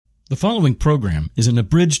The following program is an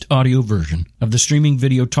abridged audio version of the streaming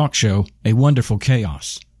video talk show A Wonderful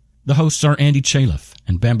Chaos. The hosts are Andy Chaliff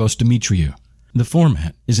and Bambos Demetriou. The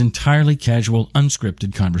format is entirely casual,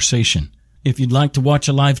 unscripted conversation. If you'd like to watch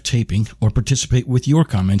a live taping or participate with your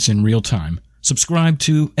comments in real time, subscribe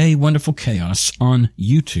to A Wonderful Chaos on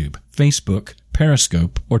YouTube, Facebook,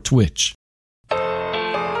 Periscope, or Twitch.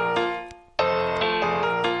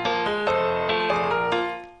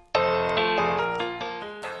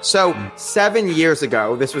 So 7 years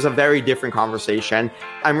ago, this was a very different conversation.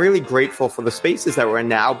 I'm really grateful for the spaces that we're in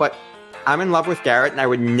now, but I'm in love with Garrett and I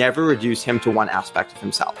would never reduce him to one aspect of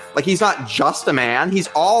himself. Like, he's not just a man, he's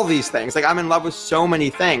all these things. Like, I'm in love with so many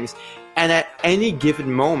things. And at any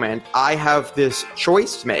given moment, I have this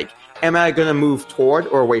choice to make. Am I going to move toward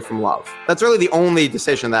or away from love? That's really the only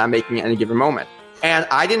decision that I'm making at any given moment. And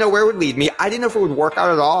I didn't know where it would lead me. I didn't know if it would work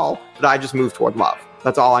out at all, but I just moved toward love.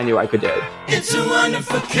 That's all I knew I could do. It's a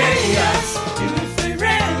wonderful chaos, beautifully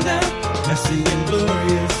random, messy and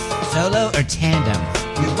glorious. Solo or tandem?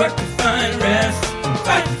 We work to find rest and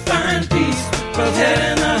fight to find peace, both head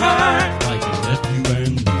and the heart. Like a nephew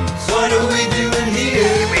and niece. What are we doing here?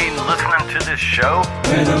 You mean listening to this show?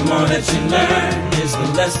 Where the more that you learn is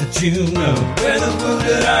the less that you know. Where the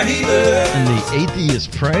wounded are healed And the atheists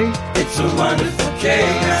pray? It's a wonderful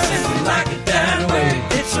chaos, and we like it that way.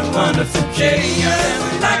 It's a wonderful chaos, and we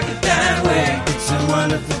like it that way. It's a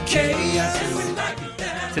wonderful chaos, and we like it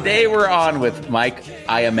that way. Today we're on with Mike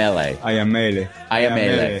Iamele.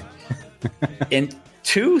 Iamele. In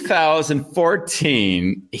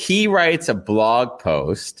 2014, he writes a blog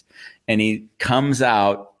post, and he comes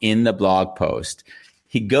out in the blog post.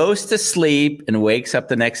 He goes to sleep and wakes up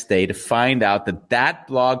the next day to find out that that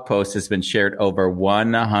blog post has been shared over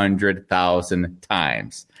 100,000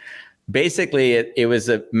 times. Basically, it was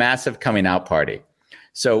a massive coming out party.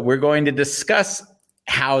 So we're going to discuss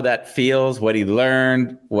how that feels, what he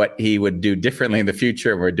learned, what he would do differently in the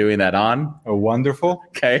future. We're doing that on A Wonderful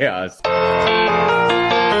Chaos.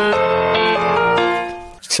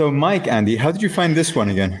 So, Mike, Andy, how did you find this one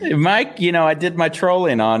again? Mike, I did my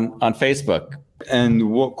trolling on Facebook.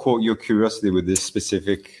 And what caught your curiosity with this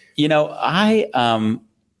specific? I'm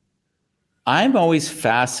always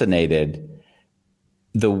fascinated.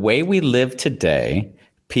 The way we live today,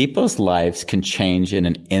 people's lives can change in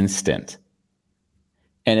an instant.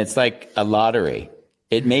 And it's like a lottery.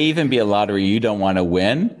 It may even be a lottery you don't want to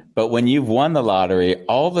win, but when you've won the lottery,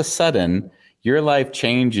 all of a sudden your life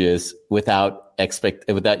changes without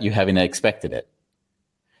you having expected it.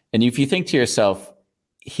 And if you think to yourself,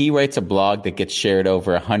 he writes a blog that gets shared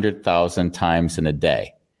over 100,000 times in a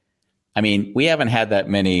day. I mean, we haven't had that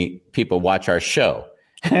many people watch our show.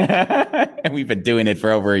 And we've been doing it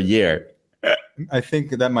for over a year. I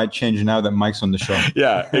think that might change now that Mike's on the show.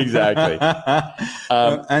 Yeah, exactly.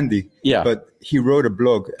 Andy, yeah. But he wrote a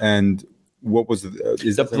blog, and what was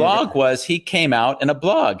the blog was he came out in a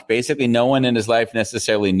blog. Basically, no one in his life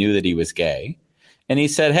necessarily knew that he was gay. And he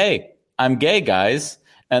said, hey, I'm gay, guys.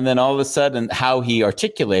 And then all of a sudden, how he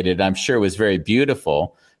articulated it, I'm sure, was very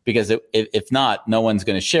beautiful, because if not, no one's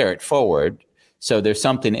going to share it forward. So there's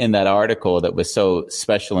something in that article that was so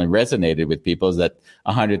special and resonated with people, is that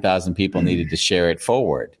 100,000 people needed to share it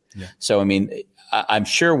forward. Yeah. So, I mean, I'm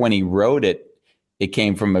sure when he wrote it, it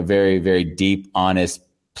came from a very, very deep, honest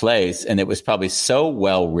place. And it was probably so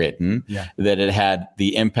well written that it had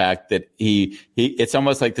the impact that it's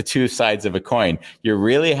almost like the two sides of a coin. You're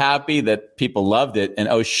really happy that people loved it, and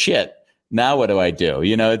oh shit, now what do I do?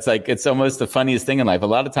 It's like, it's almost the funniest thing in life. A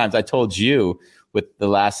lot of times I told you with the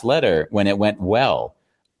last letter, when it went well,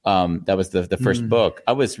 that was the first book.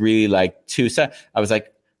 I was really like I was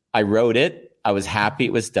like, I wrote it. I was happy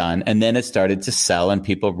it was done. And then it started to sell and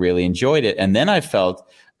people really enjoyed it. And then I felt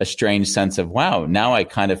a strange sense of, wow, now I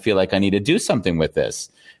kind of feel like I need to do something with this.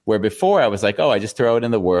 Where before I was like, oh, I just throw it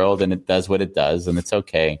in the world and it does what it does and it's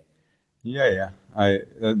okay. Yeah.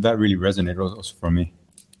 That really resonated also for me.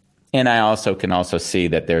 And I also can see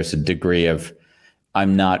that there's a degree of,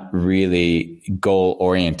 I'm not really goal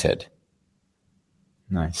oriented.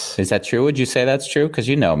 Nice. Is that true? Would you say that's true? Because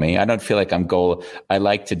you know me. I don't feel like I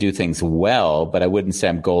like to do things well, but I wouldn't say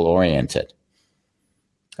I'm goal oriented.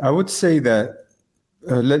 I would say that,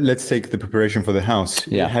 let's take the preparation for the house.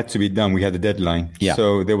 Yeah. It had to be done. We had a deadline. Yeah.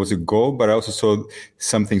 So there was a goal, but I also saw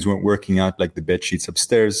some things weren't working out, like the bed sheets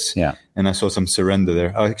upstairs. Yeah. And I saw some surrender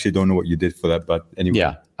there. I actually don't know what you did for that, but anyway.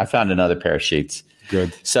 Yeah. I found another pair of sheets.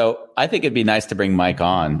 Good. So I think it'd be nice to bring Mike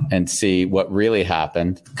on and see what really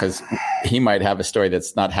happened, because he might have a story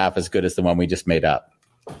that's not half as good as the one we just made up.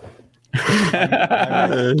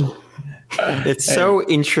 It's so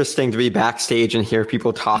interesting to be backstage and hear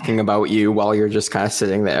people talking about you while you're just kind of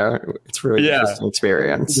sitting there. It's really interesting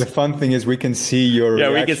experience. The fun thing is we can see your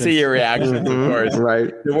reactions. We can see your reactions, of course.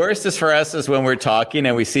 Right. The worst is for us is when we're talking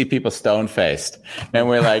and we see people stone-faced, and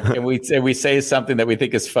we're like, and we say something that we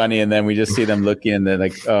think is funny, and then we just see them looking, and they're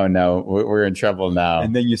like, "Oh no, we're in trouble now."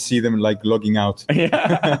 And then you see them like logging out.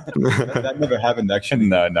 Yeah, that never happened actually.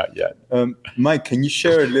 No, not yet. Mike, can you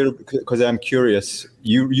share a little? Because I'm curious.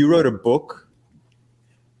 You wrote a book.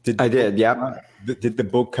 I did. Yeah. Did the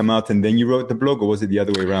book come out and then you wrote the blog, or was it the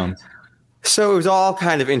other way around? So it was all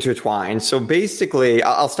kind of intertwined. So basically,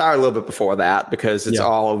 I'll start a little bit before that because it's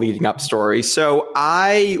all a leading up story. So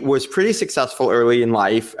I was pretty successful early in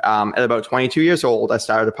life. At about 22 years old, I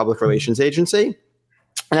started a public relations agency.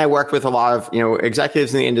 And I worked with a lot of,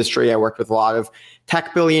 executives in the industry. I worked with a lot of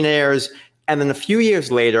tech billionaires. And then a few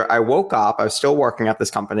years later, I woke up, I was still working at this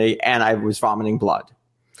company, and I was vomiting blood.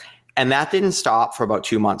 And that didn't stop for about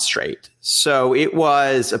 2 months straight. So it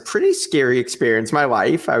was a pretty scary experience in my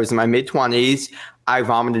life. I was in my mid-20s. I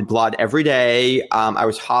vomited blood every day. I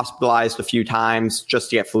was hospitalized a few times just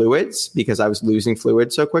to get fluids because I was losing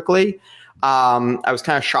fluids so quickly. I was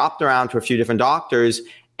kind of shopped around to a few different doctors,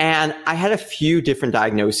 and I had a few different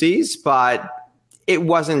diagnoses, but it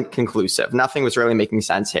wasn't conclusive. Nothing was really making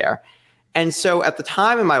sense here. And so at the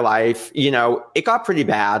time in my life, it got pretty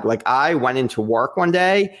bad. Like I went into work one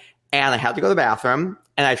day and I had to go to the bathroom,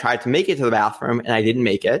 and I tried to make it to the bathroom and I didn't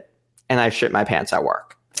make it, and I shit my pants at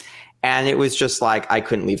work. And it was just like I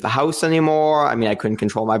couldn't leave the house anymore. I mean, I couldn't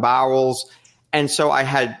control my bowels. And so I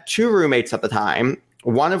had 2 roommates at the time.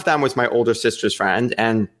 One of them was my older sister's friend,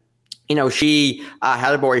 and she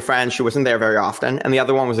had a boyfriend. She wasn't there very often. And the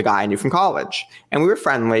other one was a guy I knew from college. And we were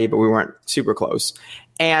friendly, but we weren't super close.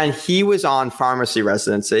 And he was on pharmacy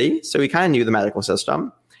residency, so he kind of knew the medical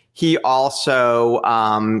system. He also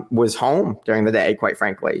was home during the day, quite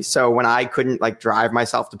frankly. So when I couldn't drive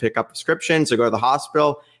myself to pick up prescriptions or go to the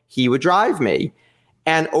hospital, he would drive me.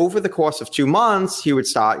 And over the course of 2 months, he would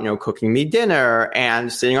start, cooking me dinner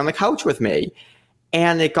and sitting on the couch with me.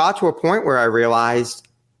 And it got to a point where I realized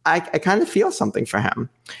I kind of feel something for him.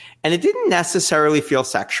 And it didn't necessarily feel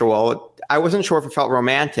sexual. I wasn't sure if it felt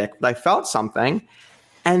romantic, but I felt something.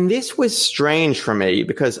 And this was strange for me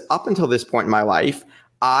because up until this point in my life,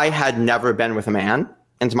 I had never been with a man,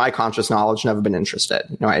 and to my conscious knowledge, never been interested.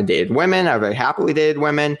 I dated women. I very happily dated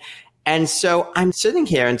women. And so I'm sitting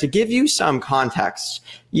here, and to give you some context,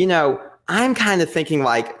 I'm kind of thinking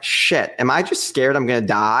shit, am I just scared I'm going to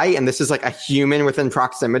die? And this is like a human within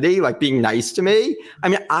proximity, being nice to me. I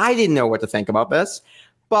mean, I didn't know what to think about this.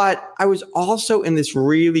 But I was also in this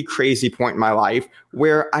really crazy point in my life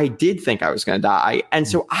where I did think I was going to die. And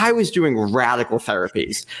so I was doing radical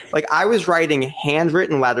therapies. I was writing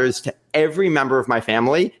handwritten letters to every member of my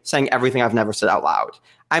family saying everything I've never said out loud.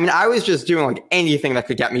 I mean, I was just doing anything that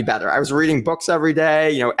could get me better. I was reading books every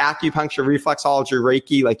day, acupuncture, reflexology,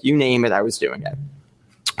 Reiki, you name it, I was doing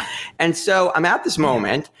it. And so I'm at this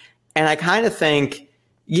moment and I kind of think,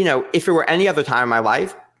 if it were any other time in my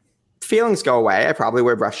life, feelings go away. I probably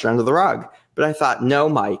would have brushed it under the rug. But I thought, no,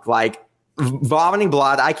 Mike, vomiting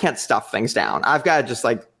blood, I can't stuff things down. I've got to just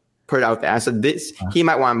put it out there. I said, he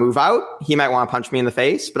might want to move out. He might want to punch me in the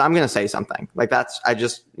face, but I'm going to say something.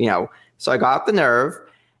 So I got up the nerve.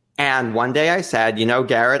 And one day I said,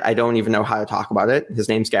 Garrett, I don't even know how to talk about it. His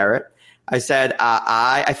name's Garrett. I said,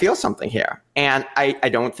 I feel something here. And I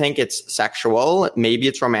don't think it's sexual. Maybe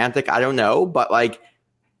it's romantic. I don't know. But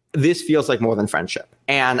this feels like more than friendship.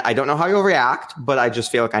 And I don't know how you'll react, but I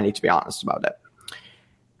just feel like I need to be honest about it.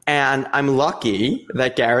 And I'm lucky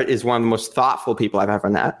that Garrett is one of the most thoughtful people I've ever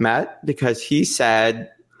met because he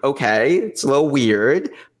said, okay, it's a little weird,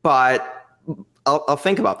 but I'll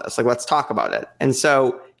think about this. Let's talk about it. And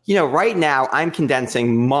so, right now I'm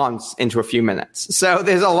condensing months into a few minutes. So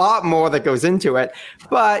there's a lot more that goes into it.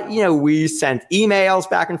 But, we sent emails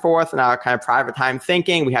back and forth in our kind of private time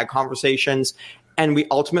thinking. We had conversations. And we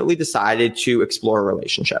ultimately decided to explore a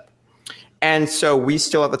relationship. And so we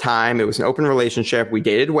still at the time, it was an open relationship. We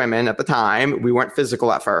dated women at the time. We weren't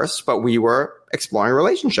physical at first, but we were exploring a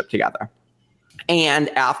relationship together. And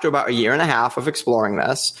after about 1.5 years of exploring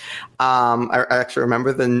this, I actually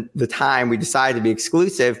remember the time we decided to be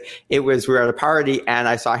exclusive. It was, we were at a party and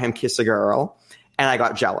I saw him kiss a girl and I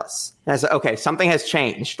got jealous. And I said, okay, something has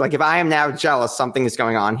changed. If I am now jealous, something is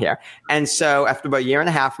going on here. And so after about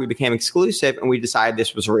 1.5 years, we became exclusive and we decided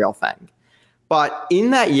this was a real thing. But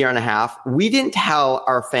in that 1.5 years, we didn't tell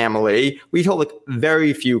our family. We told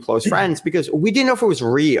very few close friends because we didn't know if it was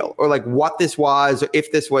real or what this was, or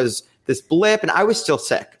if this was this blip. And I was still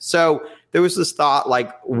sick. So there was this thought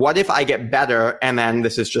like, what if I get better and then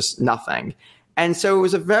this is just nothing? And so it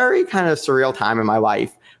was a very kind of surreal time in my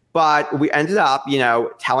life. But we ended up,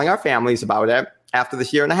 telling our families about it after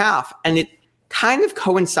this year and a half. And it kind of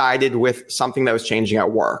coincided with something that was changing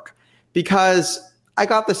at work, because I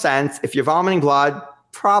got the sense if you're vomiting blood,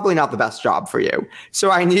 probably not the best job for you.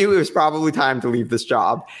 So I knew it was probably time to leave this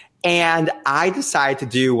job. And I decided to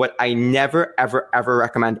do what I never, ever, ever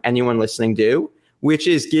recommend anyone listening do, which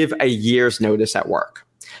is give a year's notice at work.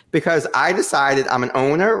 Because I decided I'm an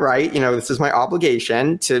owner, right? This is my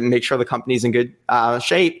obligation to make sure the company's in good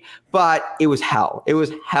shape. But it was hell. It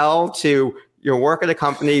was hell to work at a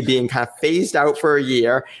company being kind of phased out for a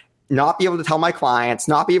year, not be able to tell my clients,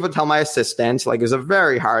 not be able to tell my assistants. Like, it was a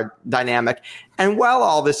very hard dynamic. And while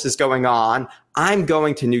all this is going on, I'm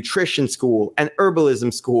going to nutrition school and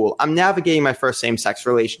herbalism school. I'm navigating my first same-sex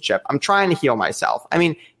relationship. I'm trying to heal myself. I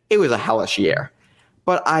mean, it was a hellish year.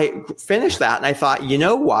 But I finished that and I thought, you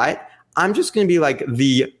know what? I'm just going to be like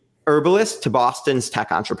the herbalist to Boston's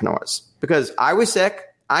tech entrepreneurs, because I was sick.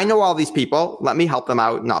 I know all these people. Let me help them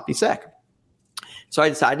out and not be sick. So I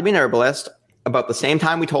decided to be an herbalist. About the same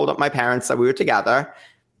time we told my parents that we were together.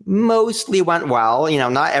 Mostly went well.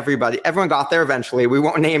 Not everybody. Everyone got there eventually. We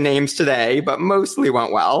won't name names today, but mostly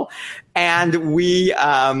went well. And we,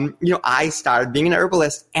 I started being an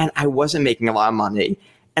herbalist and I wasn't making a lot of money.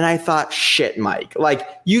 And I thought, shit, Mike, like,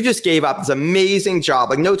 you just gave up this amazing job.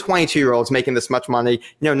 Like, no 22-year-old's making this much money.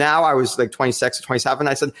 Now I was like 26 or 27.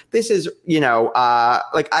 I said, this is,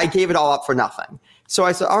 I gave it all up for nothing. So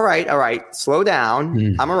I said, all right, slow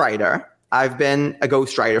down. I'm a writer. I've been a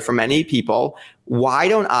ghostwriter for many people. Why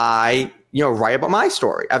don't I, write about my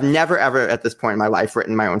story? I've never, ever at this point in my life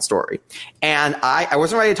written my own story. And I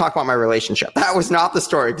wasn't ready to talk about my relationship. That was not the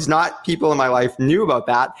story, because not people in my life knew about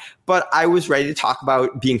that. But I was ready to talk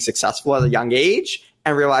about being successful at a young age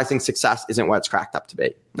and realizing success isn't what it's cracked up to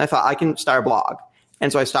be. And I thought, I can start a blog. And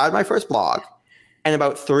so I started my first blog. And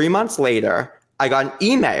about 3 months later, I got an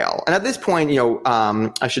email. And at this point,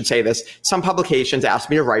 I should say this, some publications asked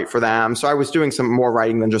me to write for them. So I was doing some more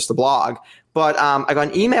writing than just the blog. But I got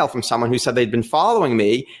an email from someone who said they'd been following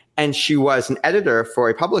me, and she was an editor for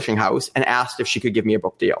a publishing house and asked if she could give me a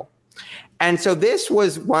book deal. And so this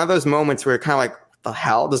was one of those moments where you're kind of like, what the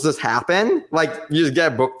hell? Does this happen? Like, you just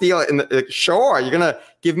get a book deal? Sure, you're going to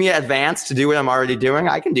give me an advance to do what I'm already doing?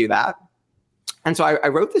 I can do that. And so I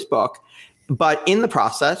wrote this book. But in the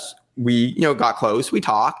process, we, got close, we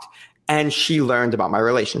talked, and she learned about my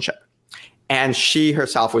relationship. And she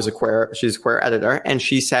herself was she's a queer editor. And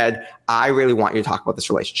she said, I really want you to talk about this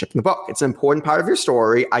relationship in the book. It's an important part of your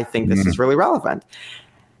story. I think this is really relevant.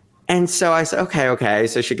 And so I said, okay.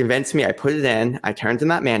 So she convinced me. I put it in. I turned in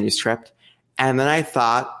that manuscript. And then I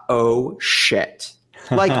thought, oh, shit.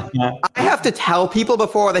 Like, I have to tell people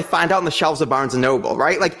before they find out on the shelves of Barnes & Noble,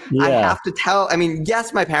 right? Like, I have to tell. I mean,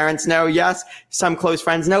 yes, my parents know. Yes, some close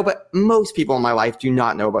friends know. But most people in my life do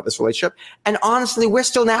not know about this relationship. And honestly, we're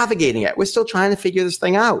still navigating it. We're still trying to figure this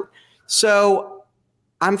thing out. So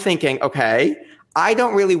I'm thinking, okay, I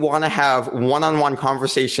don't really want to have one-on-one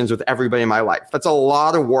conversations with everybody in my life. That's a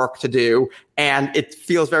lot of work to do. And it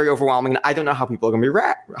feels very overwhelming. And I don't know how people are going to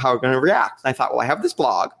react. And I thought, well, I have this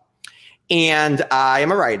blog. And I am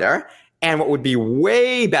a writer. And what would be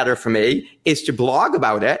way better for me is to blog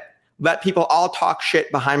about it, let people all talk shit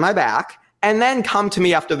behind my back, and then come to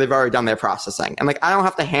me after they've already done their processing. And I don't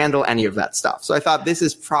have to handle any of that stuff. So I thought this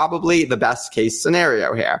is probably the best case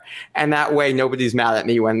scenario here. And that way nobody's mad at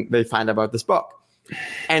me when they find out about this book.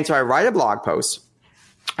 And so I write a blog post.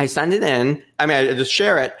 I send it in. I just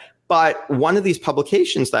share it. But one of these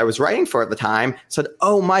publications that I was writing for at the time said,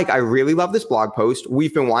 oh, Mike, I really love this blog post.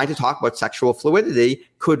 We've been wanting to talk about sexual fluidity.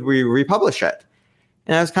 Could we republish it?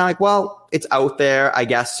 And I was kind of like, well, it's out there. I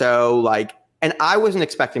guess so. And I wasn't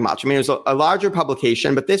expecting much. It was a larger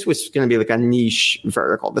publication, but this was going to be like a niche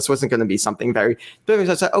vertical. This wasn't going to be something very big.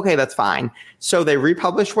 So I said, okay, that's fine. So they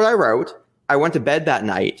republished what I wrote. I went to bed that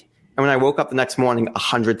night. And when I woke up the next morning,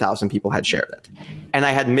 100,000 people had shared it. And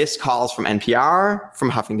I had missed calls from NPR, from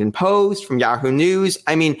Huffington Post, from Yahoo News.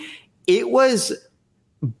 It was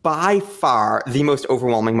by far the most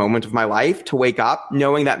overwhelming moment of my life to wake up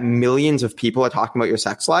knowing that millions of people are talking about your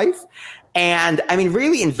sex life. And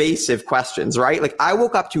really invasive questions, right? Like, I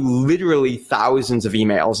woke up to literally thousands of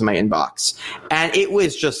emails in my inbox, and it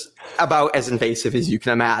was just about as invasive as you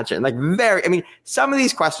can imagine. Some of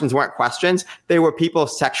these questions weren't questions. They were people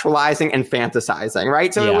sexualizing and fantasizing,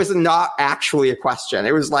 right? So It was not actually a question.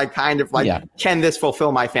 It was can this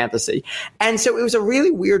fulfill my fantasy? And so it was a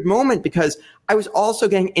really weird moment because I was also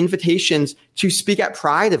getting invitations to speak at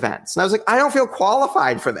Pride events. And I was like, I don't feel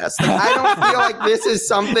qualified for this. I don't feel like this is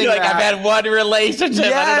something I've had have one relationship.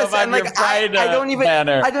 Yes, I don't know if I'm and like your pride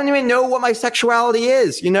I don't even know what my sexuality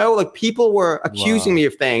is. Like people were accusing me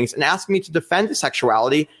of things and asking me to defend a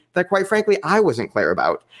sexuality that, quite frankly, I wasn't clear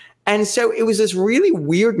about. And so it was this really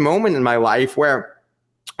weird moment in my life where,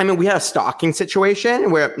 we had a stalking situation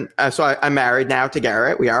where, I'm married now to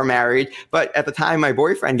Garrett. We are married. But at the time, my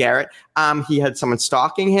boyfriend, Garrett, he had someone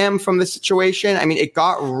stalking him from this situation. It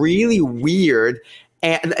got really weird.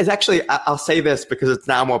 And it's actually, I'll say this because it's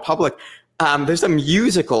now more public. There's a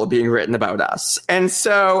musical being written about us. And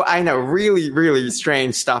so I know really, really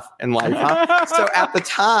strange stuff in life. Huh? So at the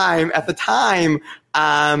time,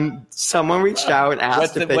 someone reached out and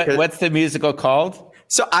asked if they could. What's the musical called?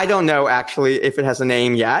 So I don't know actually if it has a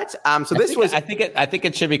name yet. I think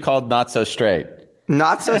it should be called Not So Straight.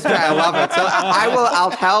 Not So Straight. I love it. So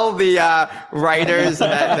I'll tell the writers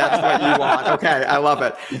that's what you want. Okay, I love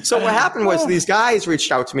it. So what happened was these guys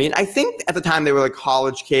reached out to me, and I think at the time they were like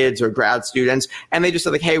college kids or grad students, and they just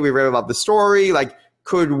said like, "Hey, we really love the story. Like,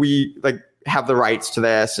 could we like have the rights to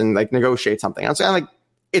this and like negotiate something?" And so I'm like,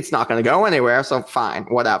 "It's not going to go anywhere, so fine,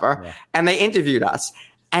 whatever." Yeah. And they interviewed us.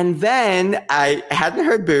 And then I hadn't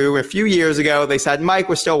heard boo. A few years ago, they said, "Mike,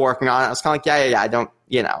 we're still working on it." I was kind of like, yeah.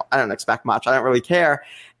 I don't expect much. I don't really care.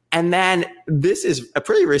 And then this is a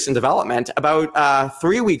pretty recent development. About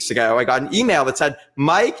 3 weeks ago, I got an email that said,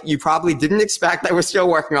 "Mike, you probably didn't expect that we're still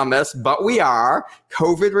working on this, but we are.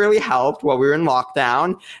 COVID really helped while we were in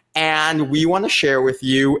lockdown. And we want to share with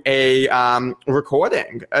you a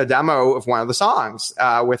recording, a demo of one of the songs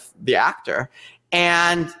with the actor."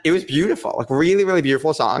 And it was beautiful, like really, really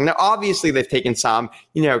beautiful song. Now, obviously, they've taken some,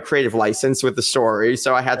 creative license with the story.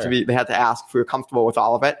 So they had to ask if we were comfortable with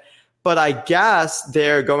all of it. But I guess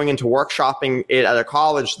they're going into workshopping it at a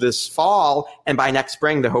college this fall. And by next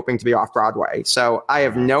spring, they're hoping to be off Broadway. So I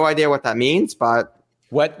have no idea what that means, but.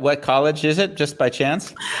 What college is it, just by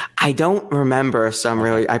chance? I don't remember.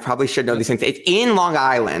 I probably should know these things. It's in Long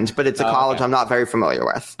Island, but it's a college I'm not very familiar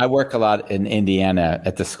with. I work a lot in Indiana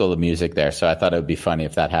at the School of Music there, so I thought it would be funny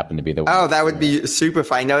if that happened to be the one. Oh, that would be super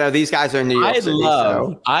funny. No, these guys are in New York City.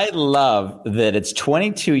 I love that it's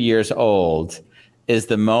 22 years old is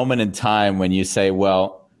the moment in time when you say,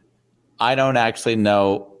 well, I don't actually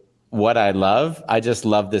know what I love. I just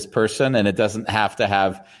love this person, and it doesn't have to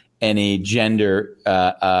have any gender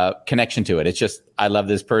connection to it. It's just, I love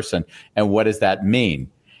this person. And what does that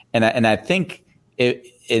mean? And I think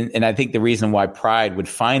I think the reason why Pride would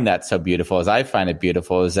find that so beautiful, as I find it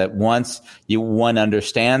beautiful, is that once one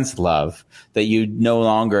understands love, that you no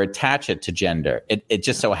longer attach it to gender. It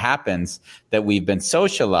just so happens that we've been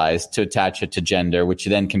socialized to attach it to gender, which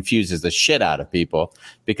then confuses the shit out of people,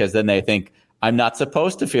 because then they think, I'm not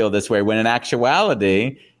supposed to feel this way, when in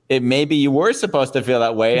actuality, maybe you were supposed to feel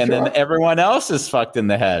that way, and then everyone else is fucked in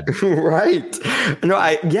the head. Right. No,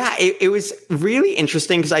 it was really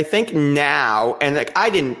interesting because I think now, and like I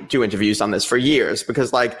didn't do interviews on this for years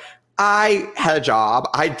because like I had a job,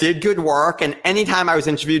 I did good work, and anytime I was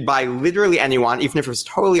interviewed by literally anyone, even if it was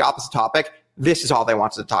totally opposite topic, this is all they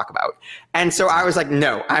wanted to talk about. And so I was like,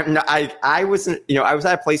 no, I wasn't, I was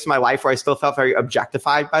at a place in my life where I still felt very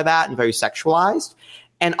objectified by that and very sexualized.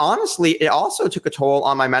 And honestly, it also took a toll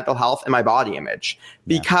on my mental health and my body image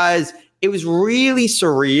because it was really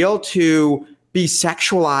surreal to be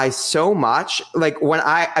sexualized so much. Like when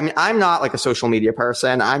I'm not like a social media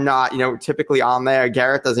person. I'm not, typically on there.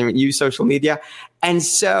 Garrett doesn't even use social media. And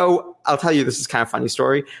so I'll tell you, this is kind of a funny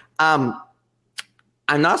story. I'm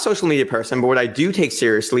not a social media person, but what I do take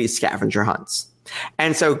seriously is scavenger hunts.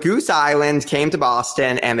 And so Goose Island came to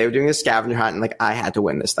Boston and they were doing a scavenger hunt, and like I had to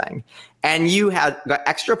win this thing. And you got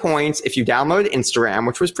extra points if you downloaded Instagram,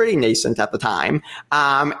 which was pretty nascent at the time.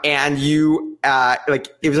 And you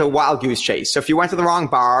it was a wild goose chase. So if you went to the wrong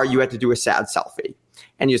bar, you had to do a sad selfie,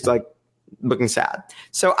 and you just like looking sad.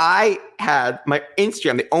 So I had my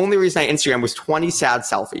Instagram. The only reason I had Instagram was 20 sad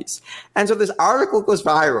selfies. And so this article goes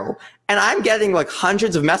viral. And I'm getting like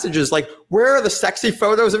hundreds of messages like, where are the sexy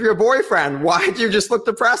photos of your boyfriend? Why do you just look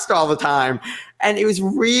depressed all the time? And it was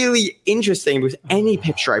really interesting because any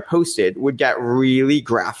picture I posted would get really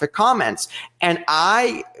graphic comments. And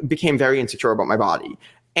I became very insecure about my body.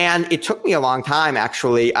 And it took me a long time,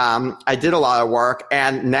 actually. I did a lot of work.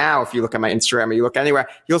 And now if you look at my Instagram or you look anywhere,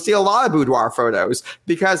 you'll see a lot of boudoir photos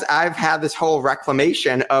because I've had this whole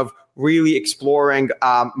reclamation of really exploring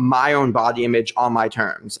my own body image on my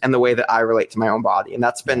terms and the way that I relate to my own body. And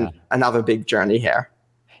that's been another big journey here.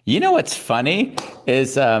 You know what's funny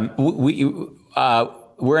is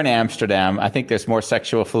we're in Amsterdam. I think there's more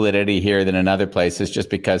sexual fluidity here than in other places just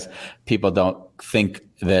because people don't think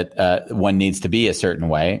that one needs to be a certain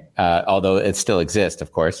way, although it still exists,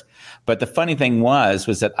 of course. But the funny thing was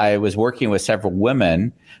that I was working with several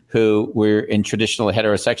women who were in traditional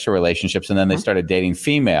heterosexual relationships, and then they started dating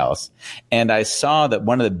females. And I saw that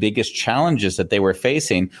one of the biggest challenges that they were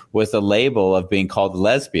facing was the label of being called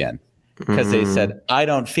lesbian. Because they said, I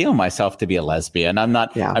don't feel myself to be a lesbian. I'm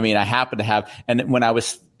not, I mean, I happen to have, and when I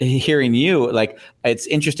was hearing you, like, it's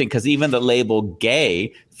interesting because even the label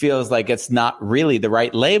gay feels like it's not really the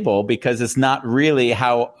right label because it's not really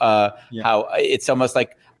how it's almost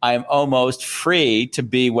like I'm almost free to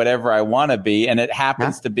be whatever I want to be. And it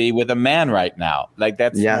happens to be with a man right now. Like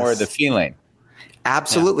that's more the feeling.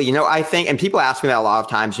 Absolutely. You know, I think, and people ask me that a lot of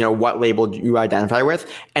times, you know, what label do you identify with?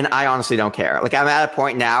 And I honestly don't care. Like I'm at a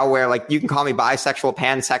point now where like you can call me bisexual,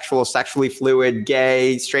 pansexual, sexually fluid,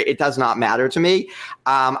 gay, straight. It does not matter to me.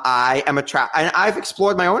 I am attracted, and I've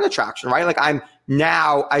explored my own attraction, right? Like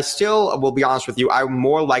I still will be honest with you. I'm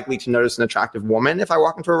more likely to notice an attractive woman if I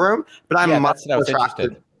walk into a room, but I'm much more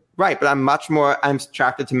attracted. Right. But I'm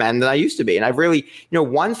attracted to men than I used to be. And I've really, you know,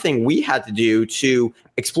 one thing we had to do to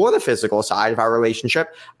explore the physical side of our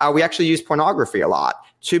relationship, we actually used pornography a lot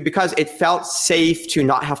because it felt safe to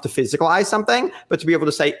not have to physicalize something, but to be able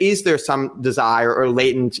to say, is there some desire or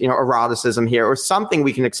latent, you know, eroticism here or something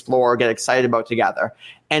we can explore or get excited about together?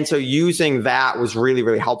 And so using that was really,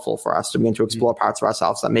 really helpful for us to begin to explore parts of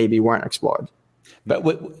ourselves that maybe weren't explored.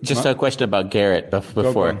 But just a question about Garrett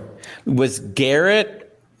before. Was Garrett,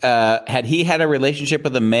 had he had a relationship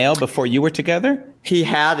with a male before you were together? He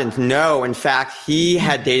hadn't. No. In fact, he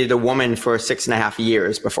had dated a woman for 6.5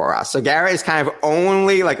 years before us. So Garrett is kind of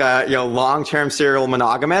only like a long-term serial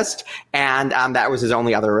monogamist, and that was his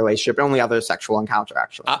only other relationship, only other sexual encounter.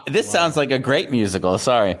 Actually, this sounds like a great musical.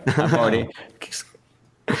 Sorry, I'm already.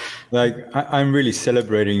 Like I'm really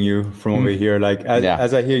celebrating you from over here. Like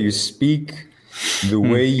as I hear you speak, the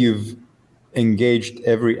way you've engaged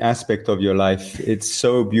every aspect of your life, it's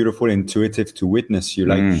so beautiful, intuitive to witness you.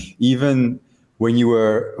 Like even when you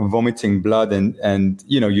were vomiting blood and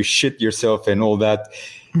you know you shit yourself and all that,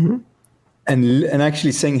 and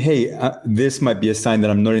actually saying, hey, this might be a sign that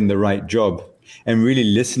I'm not in the right job, and really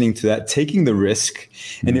listening to that, taking the risk.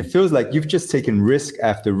 And it feels like you've just taken risk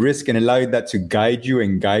after risk and allowed that to guide you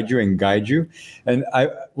and guide you and guide you. And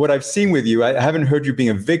what I've seen with you, I haven't heard you being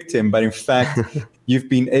a victim, but in fact, you've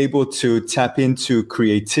been able to tap into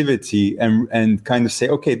creativity and kind of say,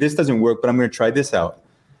 okay, this doesn't work, but I'm going to try this out.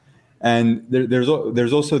 And there's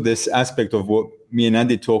also this aspect of what me and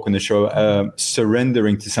Andy talk on the show,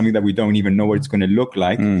 surrendering to something that we don't even know what it's going to look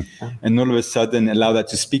like. And all of a sudden allow that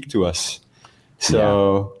to speak to us.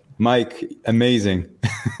 So, Mike, amazing.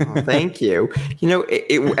 Thank you. You know,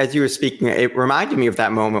 as you were speaking, it reminded me of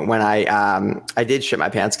that moment when I did shit my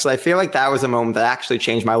pants, because I feel like that was a moment that actually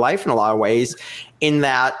changed my life in a lot of ways. In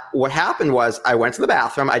that, what happened was I went to the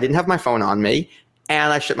bathroom, I didn't have my phone on me,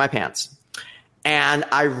 and I shit my pants. And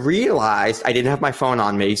I realized I didn't have my phone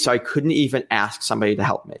on me, so I couldn't even ask somebody to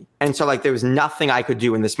help me. And so like there was nothing I could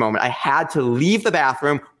do in this moment. I had to leave the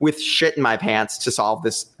bathroom with shit in my pants to solve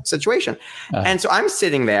this situation. And so I'm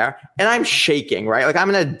sitting there and I'm shaking, right? Like I'm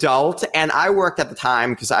an adult, and I worked at the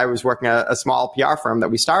time because I was working at a small PR firm that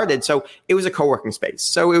we started. So it was a co-working space.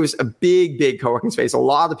 So it was a big, big co-working space. A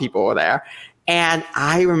lot of people were there. And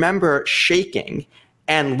I remember shaking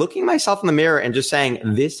and looking myself in the mirror and just saying,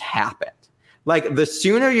 this happened. Like the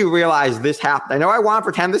sooner you realize this happened, I know I want to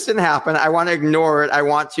pretend this didn't happen. I want to ignore it. I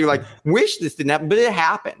want to like wish this didn't happen, but it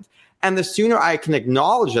happened. And the sooner I can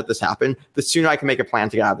acknowledge that this happened, the sooner I can make a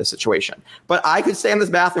plan to get out of this situation. But I could stay in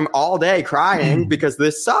this bathroom all day crying because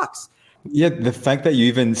this sucks. Yeah, the fact that you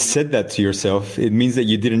even said that to yourself, it means that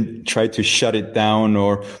you didn't try to shut it down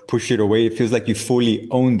or push it away. It feels like you fully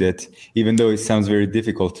owned it, even though it sounds very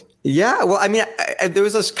difficult. Yeah, well, I mean, there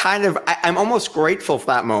was this kind of, I'm almost grateful for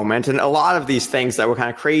that moment. And a lot of these things that were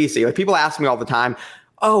kind of crazy, like people ask me all the time,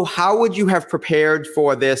 oh, how would you have prepared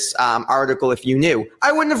for this article if you knew?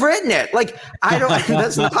 I wouldn't have written it. Like, I don't,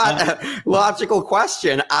 that's not a logical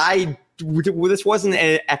question. This wasn't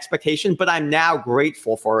an expectation, but I'm now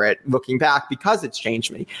grateful for it looking back because it's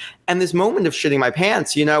changed me. And this moment of shitting my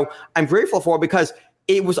pants, you know, I'm grateful for because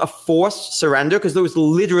it was a forced surrender because there was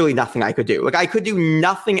literally nothing I could do. Like I could do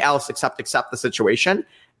nothing else except accept the situation.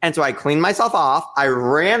 And so I cleaned myself off. I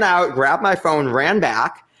ran out, grabbed my phone, ran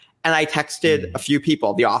back, and I texted a few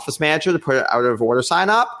people, the office manager to put an out of order sign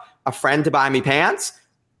up, a friend to buy me pants,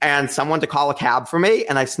 and someone to call a cab for me.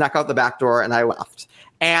 And I snuck out the back door and I left.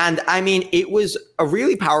 And I mean, it was a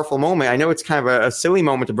really powerful moment. I know it's kind of a silly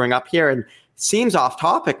moment to bring up here and seems off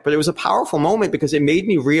topic, but it was a powerful moment because it made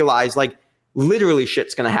me realize like, literally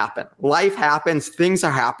shit's going to happen. Life happens. Things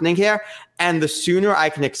are happening here. And the sooner I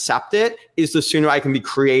can accept it is the sooner I can be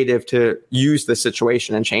creative to use the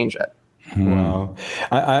situation and change it. Wow.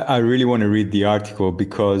 I really want to read the article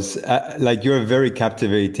because like you're a very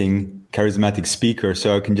captivating, charismatic speaker.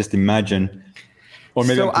 So I can just imagine, or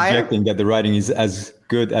maybe I'm projecting that the writing is as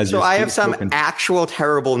good as so I have some actual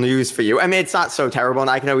terrible news for you. I mean, it's not so terrible, and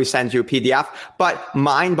I can always send you a PDF, but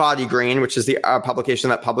Mind Body Green, which is the publication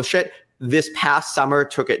that published it, this past summer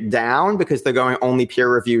took it down because they're going only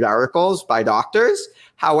peer-reviewed articles by doctors.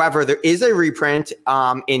 However, there is a reprint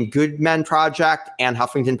in Good Men Project and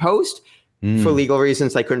Huffington Post. For legal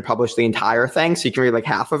reasons, they couldn't publish the entire thing, so you can read like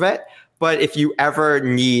half of it. But if you ever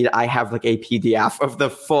need, I have like a PDF of the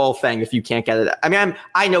full thing if you can't get it. I mean,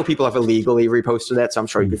 I know people have illegally reposted it, so I'm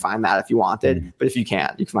sure you could find that if you wanted. But if you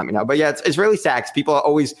can't, you can let me know. But yeah, it's really sad because people are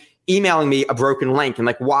always emailing me a broken link and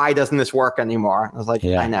like, why doesn't this work anymore? I was like,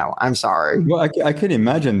 I know, I'm sorry. Well, I can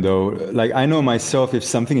imagine though, like I know myself, if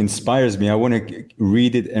something inspires me, I want to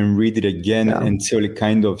read it and read it again until it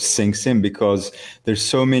kind of sinks in, because there's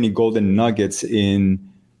so many golden nuggets in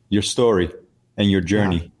your story and your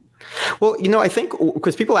journey. Yeah. Well, I think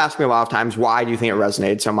because people ask me a lot of times, why do you think it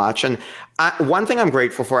resonated so much? And one thing I'm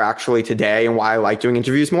grateful for actually today and why I like doing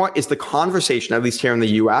interviews more is the conversation, at least here in the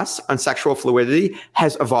US, on sexual fluidity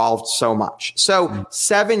has evolved so much. So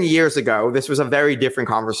 7 years ago, this was a very different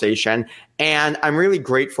conversation. And I'm really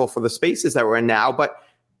grateful for the spaces that we're in now. But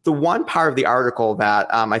the one part of the article that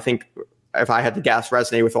I think, if I had to guess,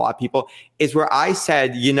 resonated with a lot of people is where I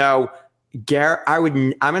said, Garrett,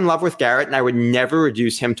 I'm in love with Garrett, and I would never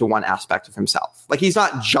reduce him to one aspect of himself. Like, he's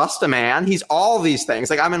not just a man. He's all these things.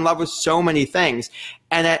 Like, I'm in love with so many things.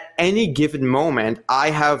 And at any given moment,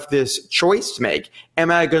 I have this choice to make. Am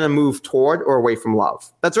I going to move toward or away from love?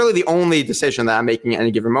 That's really the only decision that I'm making at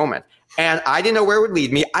any given moment. And I didn't know where it would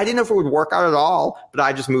lead me. I didn't know if it would work out at all, but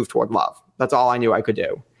I just moved toward love. That's all I knew I could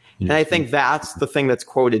do. And I think that's the thing that's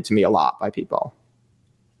quoted to me a lot by people.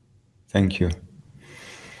 Thank you.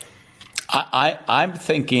 I'm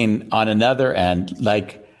thinking on another end,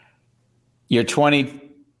 like you're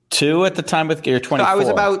 22 at the time with you're 24. So I was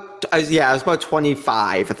about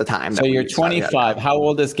 25 at the time. So you're 25. How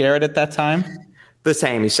old is Garrett at that time? The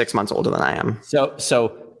same. He's 6 months older than I am.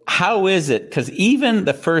 So how is it? Because even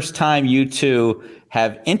the first time you two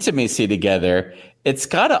have intimacy together, it's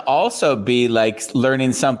got to also be like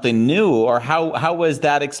learning something new. Or how was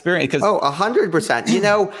that experience?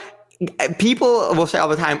 100%. People will say all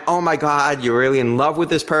the time, oh my God, you're really in love with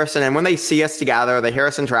this person. And when they see us together, they hear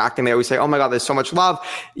us interacting, they always say, oh my God, there's so much love.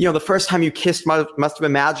 The first time you kissed must have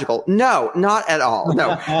been magical. No, not at all.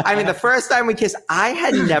 No. I mean, the first time we kissed, I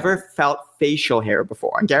had never felt facial hair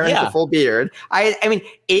before. And Garrett has a full beard. I mean,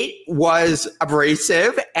 it was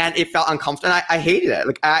abrasive and it felt uncomfortable. And I hated it.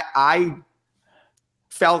 Like I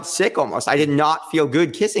felt sick almost. I did not feel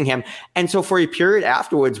good kissing him. And so for a period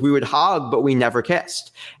afterwards, we would hug, but we never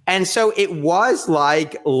kissed. And so it was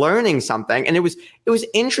like learning something. And it was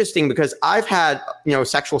interesting because I've had,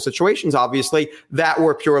 sexual situations, obviously, that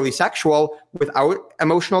were purely sexual without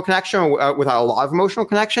emotional connection or without a lot of emotional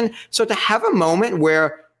connection. So to have a moment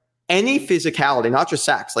where any physicality, not just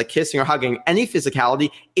sex, like kissing or hugging, any physicality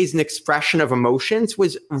is an expression of emotions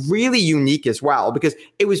was really unique as well, because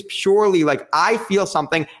it was purely like, I feel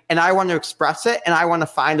something and I want to express it and I want to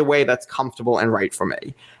find a way that's comfortable and right for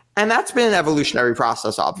me. And that's been an evolutionary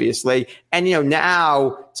process, obviously. And,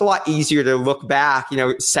 now it's a lot easier to look back,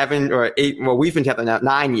 7 or 8, well, we've been together now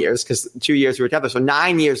 9 years because 2 years we were together. So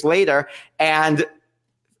 9 years later, and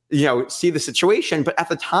see the situation. But at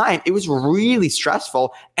the time, it was really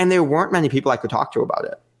stressful, and there weren't many people I could talk to about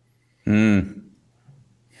it.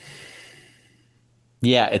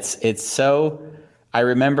 Yeah, it's so. I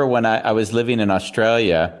remember when I was living in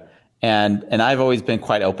Australia, and I've always been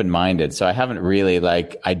quite open-minded, so I haven't really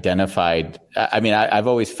identified. I mean, I've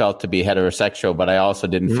always felt to be heterosexual, but I also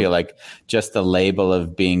didn't feel like just the label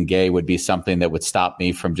of being gay would be something that would stop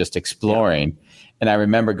me from just exploring. Yeah. And I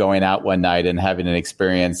remember going out one night and having an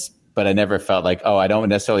experience, but I never felt like, I don't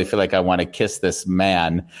necessarily feel like I want to kiss this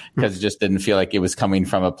man, because it just didn't feel like it was coming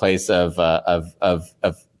from a place of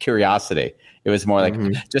curiosity. It was more like,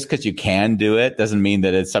 just because you can do it doesn't mean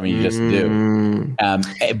that it's something you just do.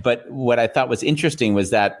 But what I thought was interesting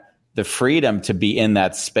was that the freedom to be in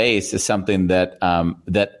that space is something that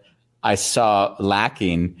I saw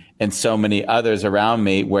lacking in so many others around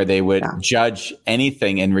me, where they would judge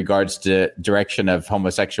anything in regards to direction of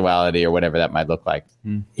homosexuality or whatever that might look like.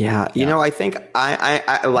 Yeah. I think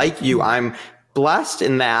I like you, I'm blessed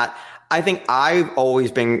in that I think I've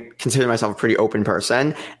always been considered myself a pretty open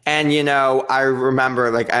person. And, I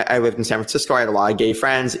remember like I lived in San Francisco. I had a lot of gay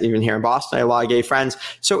friends. Even here in Boston, I had a lot of gay friends.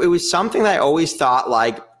 So it was something that I always thought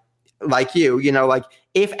like you, like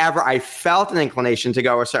if ever I felt an inclination to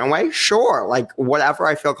go a certain way, sure, like whatever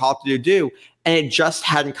I feel called to do. And it just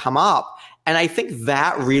hadn't come up. And I think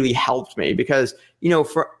that really helped me because,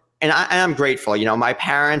 I'm grateful, my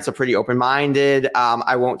parents are pretty open-minded.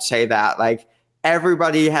 I won't say that like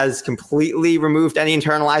everybody has completely removed any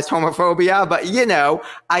internalized homophobia, but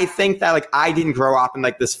I think that like I didn't grow up in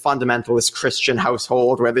like this fundamentalist Christian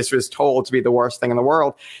household where this was told to be the worst thing in the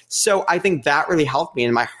world. So I think that really helped me.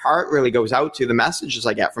 And my heart really goes out to the messages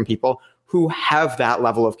I get from people who have that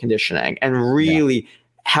level of conditioning and really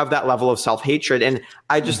have that level of self-hatred. And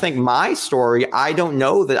I just think my story, I don't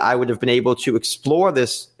know that I would have been able to explore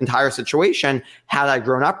this entire situation had I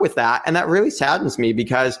grown up with that. And that really saddens me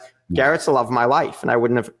because Garrett's the love of my life and I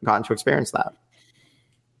wouldn't have gotten to experience that.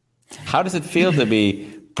 How does it feel to be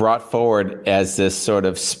brought forward as this sort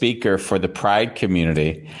of speaker for the Pride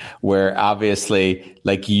community, where obviously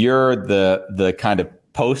like you're the kind of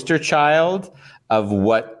poster child of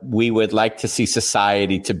what we would like to see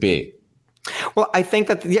society to be? Well, I think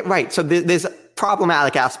that, right. So there's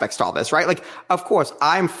problematic aspects to all this, right? Like, of course,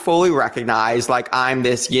 I'm fully recognized. Like I'm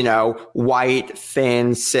this, white,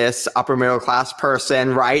 thin, cis, upper middle class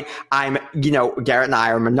person, right? I'm, Garrett and I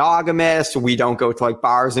are monogamous. We don't go to like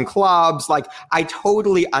bars and clubs. Like I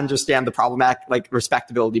totally understand the problematic, like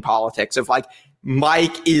respectability politics of like,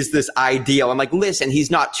 Mike is this ideal. I'm like, listen, he's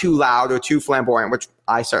not too loud or too flamboyant, which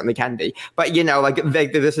I certainly can be. But,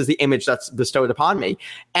 this is the image that's bestowed upon me.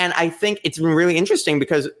 And I think it's been really interesting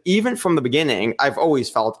because even from the beginning, I've always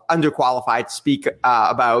felt underqualified to speak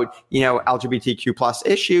about, LGBTQ plus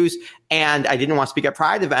issues. And I didn't want to speak at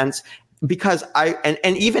Pride events because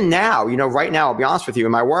and even now, right now, I'll be honest with you,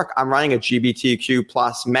 in my work, I'm running a LGBTQ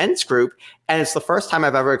plus men's group. And it's the first time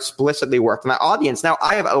I've ever explicitly worked in that audience. Now,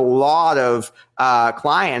 I have a lot of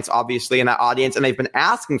clients, obviously, in that audience, and they've been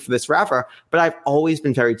asking for this forever, but I've always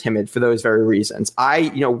been very timid for those very reasons.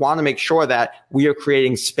 I, want to make sure that we are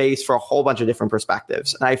creating space for a whole bunch of different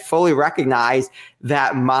perspectives. And I fully recognize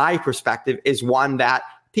that my perspective is one that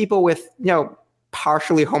people with,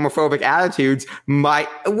 partially homophobic attitudes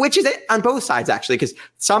which is it on both sides actually, because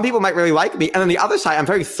some people might really like me. And then the other side, I'm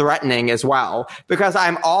very threatening as well, because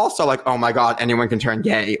I'm also like, oh my God, anyone can turn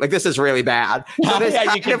gay. Like this is really bad. So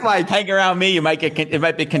you can like hang around me. It might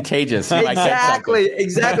be contagious. Exactly.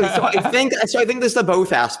 So I think there's the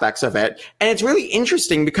both aspects of it. And it's really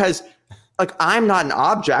interesting because like I'm not an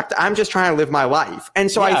object. I'm just trying to live my life.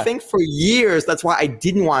 And so I think for years, that's why I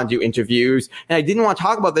didn't want to do interviews and I didn't want to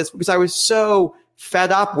talk about this because I was so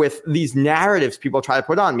fed up with these narratives people try to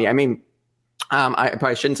put on me. I mean, I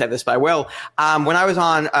probably shouldn't say this, but I will. When I was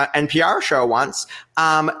on an NPR show once,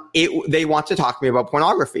 they wanted to talk to me about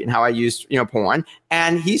pornography and how I used, porn.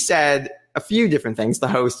 And he said a few different things, the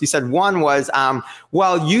host. He said one was,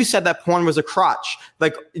 well, you said that porn was a crutch.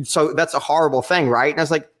 Like, so that's a horrible thing, right? And I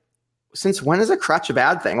was like, since when is a crutch a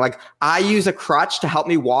bad thing? Like, I use a crutch to help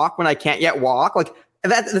me walk when I can't yet walk. Like,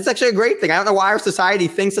 that's actually a great thing. I don't know why our society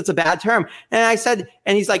thinks it's a bad term. And I said,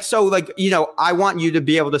 and he's like, so like, I want you to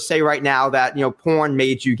be able to say right now that, porn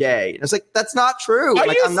made you gay. And I was like, that's not true. Are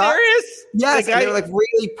like, you serious? Yes. Like, they're like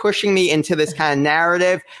really pushing me into this kind of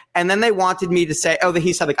narrative. And then they wanted me to say,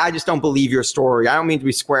 he said like, I just don't believe your story. I don't mean to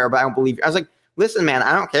be square, but I don't believe you. I was like, listen, man,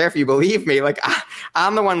 I don't care if you believe me. Like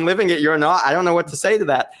I'm the one living it. You're not. I don't know what to say to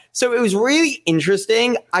that. So it was really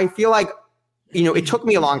interesting. I feel like, it took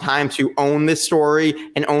me a long time to own this story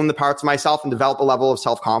and own the parts of myself and develop a level of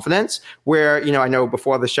self-confidence where, I know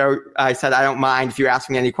before the show, I said, I don't mind if you ask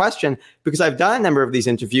me any question because I've done a number of these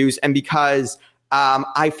interviews and because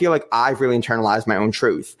I feel like I've really internalized my own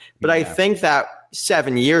truth. But I think that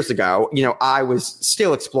 7 years ago, I was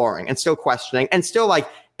still exploring and still questioning and still like,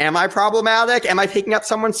 am I problematic? Am I taking up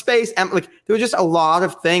someone's space? And like, there were just a lot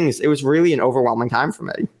of things. It was really an overwhelming time for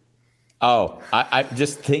me. Oh, I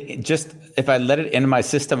just think, if I let it into my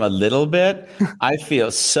system a little bit, I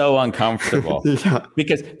feel so uncomfortable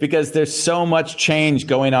because there's so much change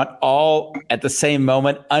going on all at the same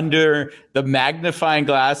moment under the magnifying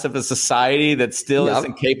glass of a society that still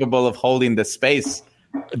isn't capable of holding the space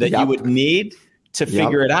that you would need to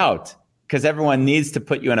figure it out. Because everyone needs to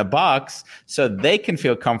put you in a box so they can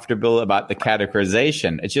feel comfortable about the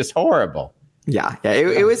categorization. It's just horrible. Yeah.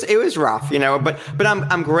 It was rough, but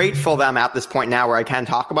I'm grateful that I'm at this point now where I can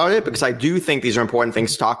talk about it because I do think these are important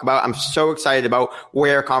things to talk about. I'm so excited about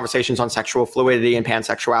where conversations on sexual fluidity and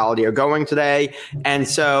pansexuality are going today. And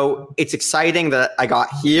so it's exciting that I got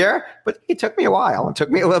here, but it took me a while. It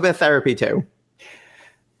took me a little bit of therapy too.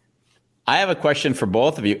 I have a question for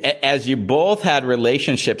both of you. As you both had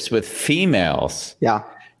relationships with females,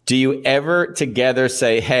 do you ever together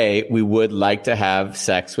say, hey, we would like to have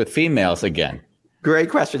sex with females again? Great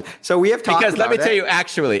question. So we have talked because about let me tell you,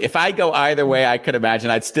 actually, if I go either way, I could imagine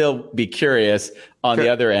I'd still be curious on the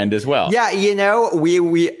other end as well. Yeah,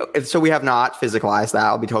 so we have not physicalized that,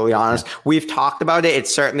 I'll be totally honest. We've talked about it.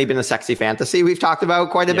 It's certainly been a sexy fantasy we've talked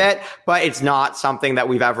about quite a bit, but it's not something that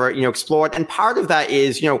we've ever, explored. And part of that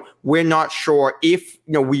is, we're not sure if,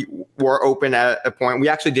 we were open at a point. We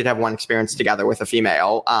actually did have one experience together with a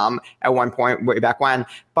female, at one point way back when,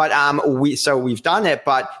 but, we've done it.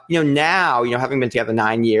 But, now, having been together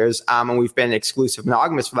 9 years, and we've been exclusive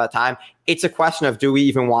monogamous for that time, it's a question of, do we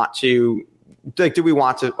even want to, do we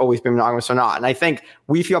want to always be monogamous or not? And I think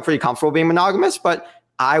we feel pretty comfortable being monogamous, but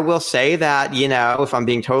I will say that, if I'm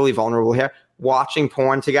being totally vulnerable here, watching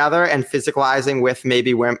porn together and physicalizing with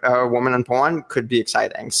maybe a woman in porn could be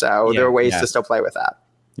exciting. So there are ways to still play with that.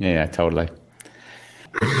 Yeah, totally.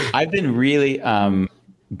 I've been really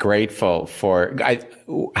grateful for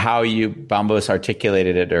how you, Bambos,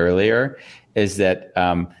 articulated it earlier, is that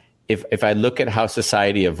if I look at how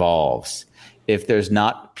society evolves, if there's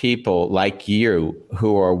not people like you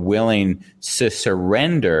who are willing to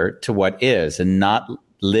surrender to what is and not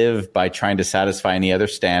live by trying to satisfy any other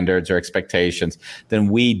standards or expectations, then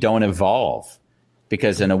we don't evolve.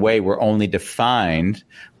 Because in a way, we're only defined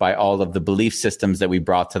by all of the belief systems that we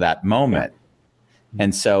brought to that moment.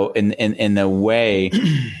 And so in a way,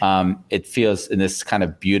 it feels in this kind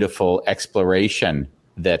of beautiful exploration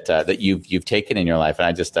that you've taken in your life.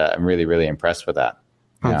 And I'm really, really impressed with that.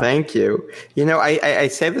 Yeah. Oh, thank you. I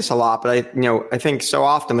say this a lot, but I think so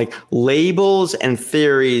often like labels and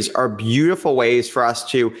theories are beautiful ways for us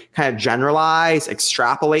to kind of generalize,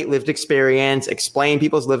 extrapolate lived experience, explain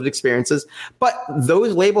people's lived experiences. But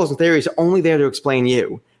those labels and theories are only there to explain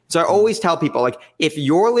you. So I always tell people, like, if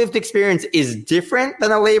your lived experience is different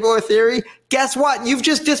than a label or theory, guess what? You've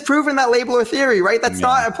just disproven that label or theory, right? That's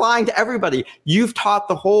not applying to everybody. You've taught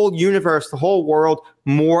the whole universe, the whole world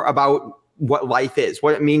more about what life is,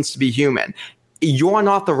 what it means to be human. You're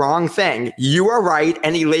not the wrong thing. You are right.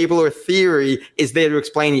 Any label or theory is there to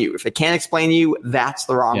explain you. If it can't explain you, that's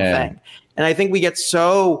the wrong thing. And I think we get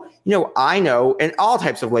so, I know, and all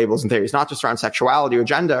types of labels and theories, not just around sexuality or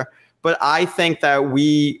gender, but I think that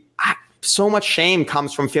so much shame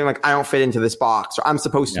comes from feeling like I don't fit into this box, or I'm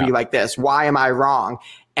supposed to be like this. Why am I wrong?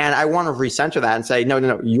 And I want to recenter that and say,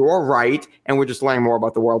 no, you're right. And we're just learning more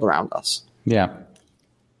about the world around us. Yeah.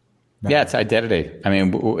 Yeah, it's identity. I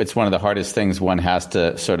mean, it's one of the hardest things one has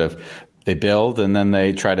to they build and then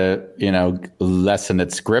they try to, lessen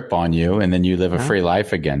its grip on you, and then you live a free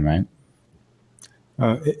life again, right?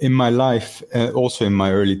 In my life, also in my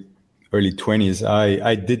early 20s,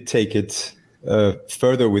 I did take it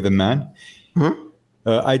further with a man.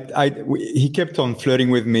 Mm-hmm. He kept on flirting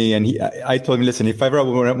with me, and I told him, listen, if I ever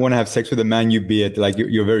want to have sex with a man, you be it. Like,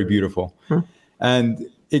 you're very beautiful. Mm-hmm. And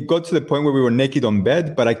it got to the point where we were naked on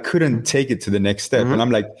bed, but I couldn't take it to the next step. Mm-hmm. And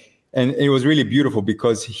I'm like, and it was really beautiful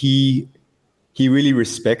because he really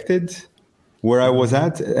respected where I was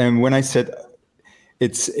at. And when I said,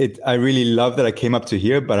 I really love that I came up to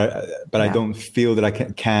here, but I don't feel that I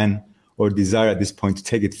can or desire at this point to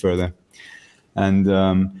take it further. And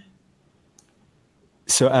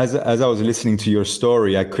so as I was listening to your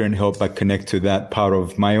story, I couldn't help but connect to that part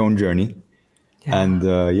of my own journey. Yeah. And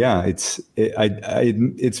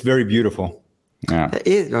it's very beautiful. Yeah. It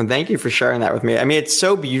is. Well, thank you for sharing that with me. I mean, it's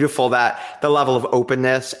so beautiful that the level of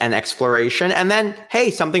openness and exploration, and then, hey,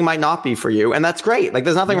 something might not be for you. And that's great. Like,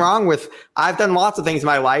 there's nothing wrong with, I've done lots of things in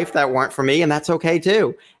my life that weren't for me, and that's okay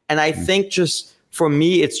too. And I think just for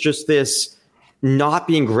me, it's just this not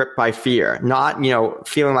being gripped by fear, not,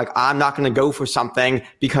 feeling like I'm not going to go for something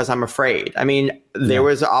because I'm afraid. I mean, there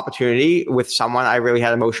was an opportunity with someone I really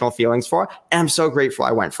had emotional feelings for, and I'm so grateful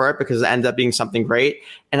I went for it because it ended up being something great.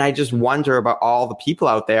 And I just wonder about all the people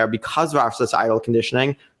out there, because of our societal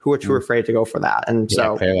conditioning, who are too afraid to go for that. And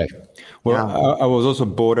clearly. Well, I was also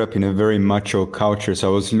brought up in a very macho culture. So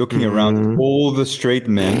I was looking around all the straight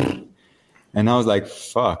men, and I was like,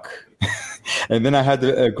 fuck. And then I had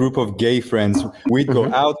a group of gay friends. We'd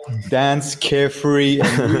go out, dance, carefree,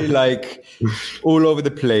 and really like all over the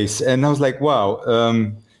place. And I was like, wow,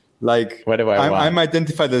 what do I want? I'm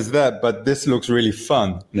identified as that, but this looks really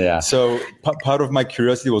fun. Yeah. So part of my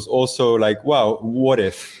curiosity was also like, wow, what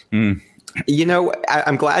if? I'm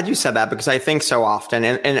glad you said that, because I think so often,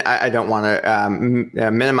 and I don't want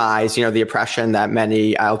to minimize, the oppression that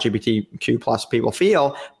many LGBTQ plus people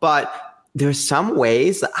feel, but there's some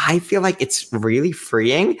ways that I feel like it's really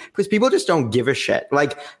freeing because people just don't give a shit.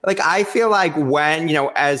 Like I feel like when,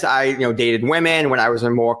 as I, dated women, when I was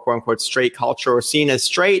in more quote unquote straight culture or seen as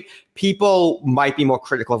straight, people might be more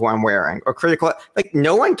critical of what I'm wearing or critical. Like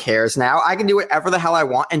no one cares now. I can do whatever the hell I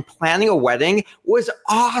want. And planning a wedding was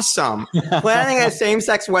awesome. Planning a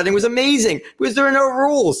same-sex wedding was amazing because there are no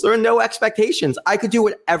rules. There are no expectations. I could do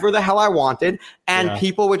whatever the hell I wanted. And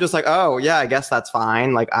people were just like, oh yeah, I guess that's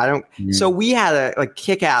fine. Like I don't. So we had a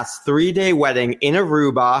kick-ass 3-day wedding in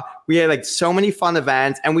Aruba. We had like so many fun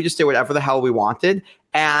events and we just did whatever the hell we wanted.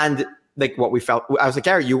 And like what we felt, I was like,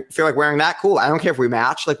 Gary, you feel like wearing that? Cool. I don't care if we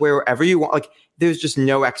match, like wherever you want. Like there's just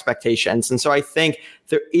no expectations. And so I think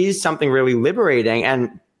there is something really liberating.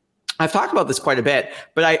 And I've talked about this quite a bit,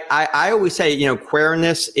 but I always say,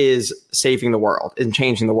 queerness is saving the world and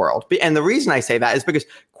changing the world. And the reason I say that is because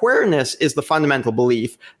queerness is the fundamental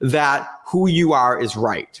belief that who you are is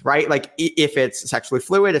right? Like if it's sexually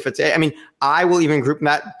fluid, if it's, I will even group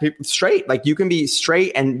that straight. Like you can be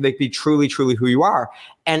straight and like be truly, truly who you are.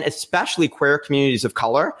 And especially queer communities of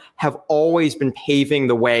color have always been paving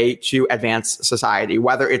the way to advance society,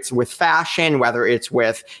 whether it's with fashion, whether it's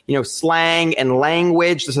with, slang and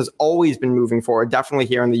language. This has always been moving forward, definitely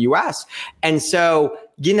here in the US. And so,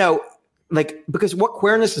 because what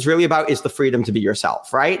queerness is really about is the freedom to be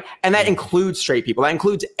yourself, right? And that includes straight people. That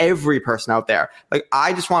includes every person out there. Like,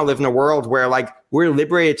 I just want to live in a world where, like, we're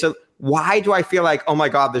liberated to, why do I feel like, oh my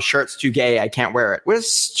God, the shirt's too gay, I can't wear it? What a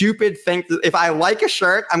stupid thing. If I like a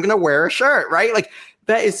shirt, I'm going to wear a shirt, right? Like,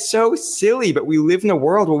 that is so silly, but we live in a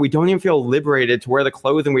world where we don't even feel liberated to wear the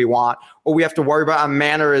clothing we want, or we have to worry about our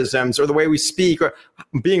mannerisms or the way we speak or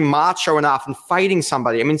being macho enough and fighting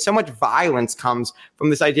somebody. I mean, so much violence comes from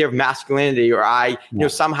this idea of masculinity or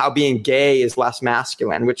somehow being gay is less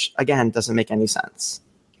masculine, which again, doesn't make any sense.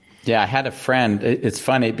 Yeah, I had a friend. It's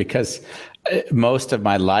funny because most of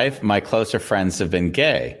my life, my closer friends have been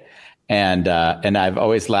gay. And I've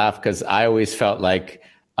always laughed because I always felt like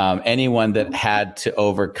anyone that had to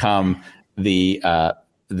overcome the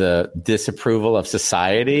disapproval of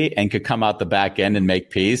society and could come out the back end and make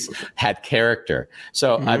peace had character.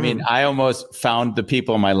 So, I mean, I almost found the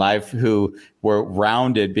people in my life who were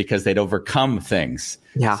rounded because they'd overcome things.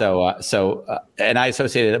 Yeah. So, and I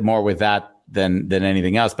associated it more with that than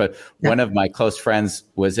anything else. But one of my close friends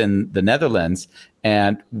was in the Netherlands,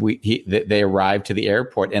 and they arrived to the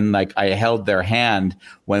airport, and like I held their hand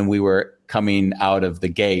when we were coming out of the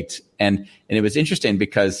gate, and it was interesting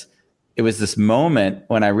because it was this moment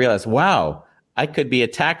when I realized, wow, I could be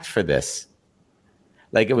attacked for this.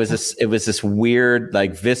 Like it was this weird,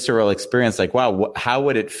 like visceral experience. Like, wow, how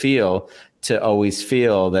would it feel to always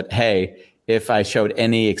feel that, hey, if I showed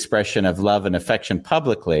any expression of love and affection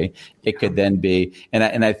publicly, it could then be,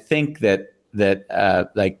 and I think that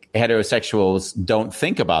like heterosexuals don't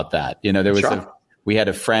think about that. There was we had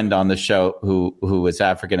a friend on the show who was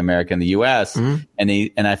African American in the US, and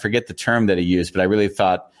I forget the term that he used, but I really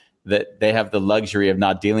thought that they have the luxury of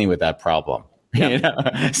not dealing with that problem.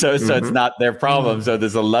 Yep. So it's not their problem. So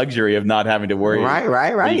there's a luxury of not having to worry.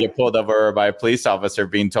 Right. You get pulled over by a police officer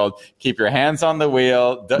being told, keep your hands on the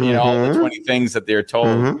wheel, all the 20 things that they're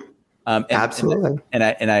told. Absolutely.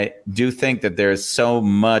 And I do think that there's so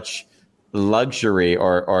much luxury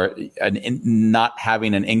or not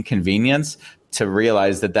having an inconvenience to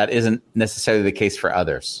realize that isn't necessarily the case for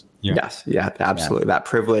others. Yeah. Yes. Yeah, absolutely. Yeah. That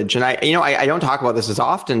privilege. And I don't talk about this as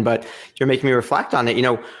often, but you're making me reflect on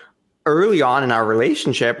it. Early on in our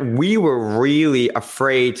relationship, we were really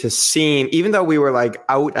afraid to seem, even though we were like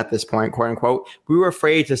out at this point, quote unquote, we were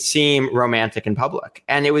afraid to seem romantic in public.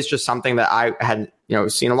 And it was just something that I had,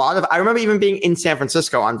 seen a lot of. I remember even being in San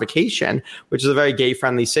Francisco on vacation, which is a very gay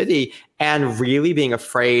friendly city, and really being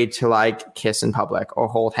afraid to like kiss in public or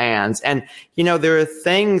hold hands. And, there are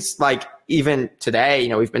things like, even today,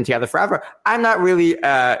 we've been together forever. I'm not really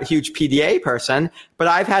a huge PDA person, but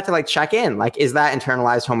I've had to like check in, like, is that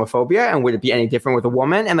internalized homophobia? And would it be any different with a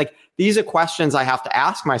woman? And like, these are questions I have to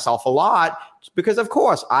ask myself a lot because of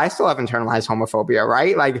course I still have internalized homophobia,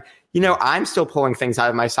 right? Like, I'm still pulling things out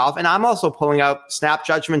of myself, and I'm also pulling out snap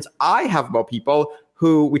judgments I have about people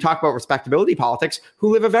who, we talk about respectability politics,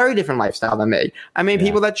 who live a very different lifestyle than me. I mean,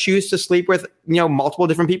 people that choose to sleep with, multiple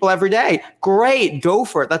different people every day. Great, go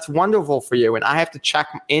for it. That's wonderful for you. And I have to check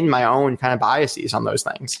in my own kind of biases on those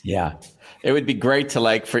things. Yeah. It would be great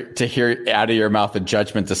to to hear out of your mouth a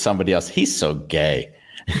judgment to somebody else. He's so gay.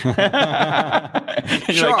 You're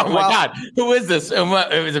Sure, like, oh my God, who is this? And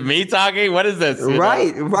what, is it me talking? What is this?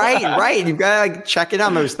 Right. You've got to like check in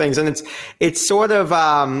on those things. And it's sort of,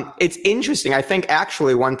 it's interesting. I think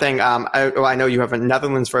actually one thing, I know you have a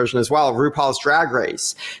Netherlands version as well, RuPaul's Drag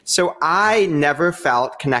Race. So I never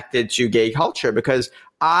felt connected to gay culture because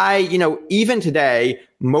even today,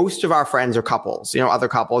 most of our friends are couples, other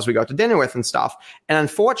couples we go to dinner with and stuff. And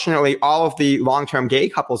unfortunately, all of the long-term gay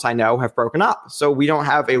couples I know have broken up. So we don't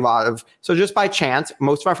have so just by chance,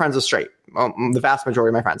 most of our friends are straight. The vast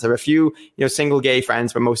majority of my friends. I have a few, single gay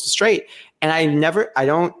friends, but most are straight. And I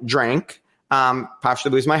don't drink,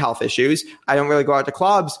 partially because of my health issues. I don't really go out to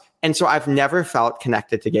clubs. And so I've never felt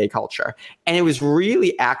connected to gay culture. And it was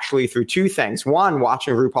really actually through two things. One,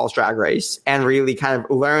 watching RuPaul's Drag Race and really kind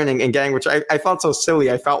of learning and getting, which I felt so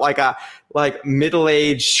silly. I felt like a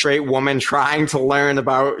middle-aged straight woman trying to learn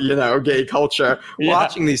about, gay culture,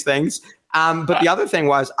 watching these things. But the other thing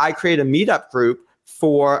was I created a meetup group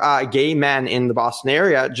for gay men in the Boston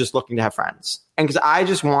area just looking to have friends. And because I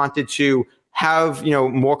just wanted to have,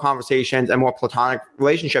 more conversations and more platonic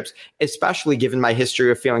relationships, especially given my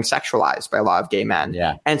history of feeling sexualized by a lot of gay men.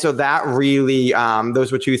 Yeah. And so that really,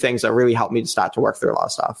 those were two things that really helped me to start to work through a lot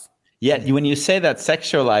of stuff. Yeah, when you say that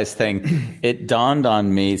sexualized thing, it dawned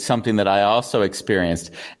on me something that I also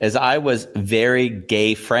experienced. As I was very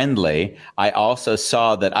gay friendly, I also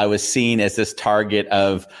saw that I was seen as this target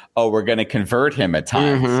of, we're going to convert him at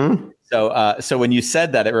times. Mm-hmm. So when you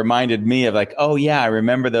said that, it reminded me of like, oh yeah, I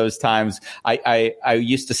remember those times. I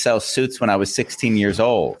used to sell suits when I was 16 years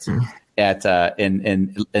old at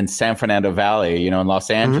in San Fernando Valley, in Los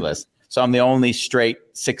Angeles. Mm-hmm. So I'm the only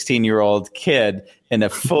straight 16-year-old kid in a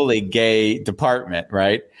fully gay department,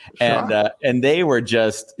 right? Sure. And they were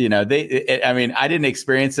just, I didn't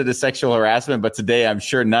experience it as sexual harassment, but today I'm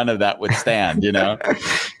sure none of that would stand,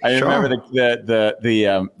 I remember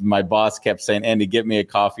my boss kept saying, Andy, give me a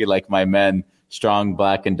coffee like my men, strong,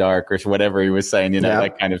 black and dark, or whatever he was saying,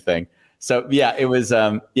 that kind of thing. So yeah, it was,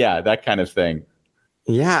 that kind of thing.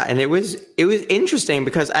 Yeah. And it was interesting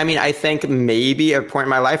because I think maybe at a point in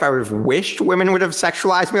my life, I would have wished women would have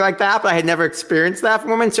sexualized me like that, but I had never experienced that from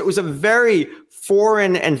women. So it was a very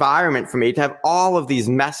foreign environment for me to have all of these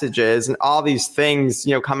messages and all these things,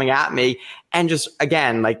 coming at me. And just,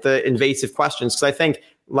 again, like the invasive questions. Cause I think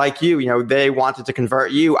like you, they wanted to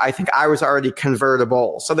convert you. I think I was already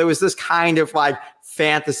convertible. So there was this kind of like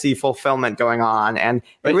fantasy fulfillment going on. And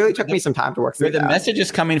it really took me some time to work through that. Were the messages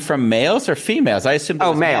coming from males or females? I assume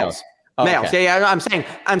males. Males. Okay. Yeah.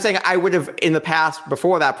 I'm saying I would have in the past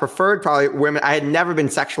before that preferred probably women. I had never been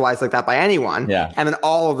sexualized like that by anyone. Yeah. And then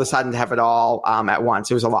all of a sudden to have it all at once.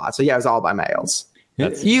 It was a lot. So yeah, it was all by males.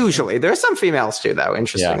 Usually there are some females too, though,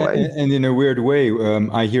 interestingly. Yeah. And in a weird way,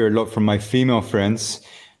 I hear a lot from my female friends.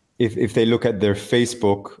 If they look at their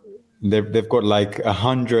Facebook, they've got like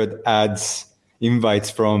 100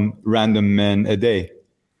 invites from random men a day.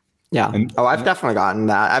 Yeah. I've definitely gotten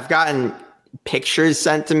that. I've gotten pictures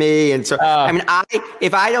sent to me. And so,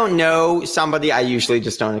 if I don't know somebody, I usually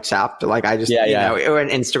just don't accept. Like I just, or on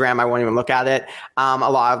Instagram, I won't even look at it a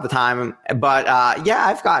lot of the time. But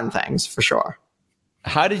I've gotten things for sure.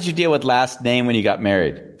 How did you deal with last name when you got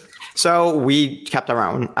married? So we kept our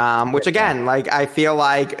own, which again, like I feel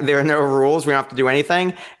like there are no rules. We don't have to do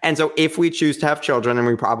anything. And so if we choose to have children, and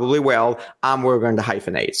we probably will, we're going to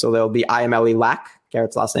hyphenate. So there'll be Iamele Lack.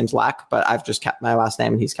 Garrett's last name's Lack, but I've just kept my last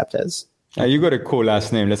name and he's kept his. You got a cool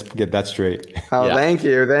last name. Let's get that straight. Oh, yeah. Thank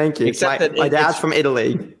you. Except my dad's from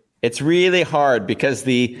Italy. It's really hard because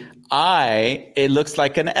the I, it looks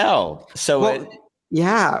like an L. So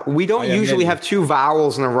we don't usually have two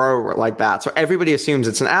vowels in a row like that. So everybody assumes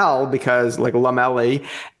it's an L because like Iamele.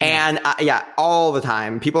 And all the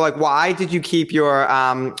time. People are like, why did you keep your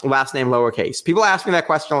last name lowercase? People ask me that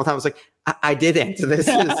question all the time. I was like, I didn't. This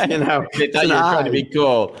is, they thought you were trying to be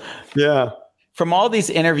cool. Yeah. From all these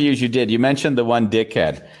interviews you did, you mentioned the one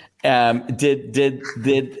dickhead.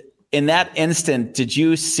 Did in that instant, did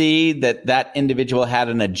you see that individual had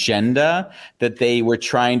an agenda that they were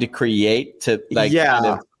trying to create to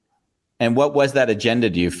and what was that agenda,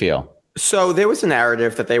 do you feel? So there was a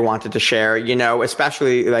narrative that they wanted to share,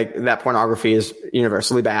 especially like that pornography is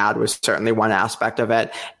universally bad was certainly one aspect of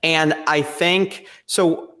it. And I think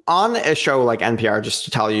so. On a show like NPR, just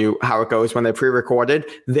to tell you how it goes when they're pre-recorded,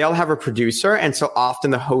 they'll have a producer. And so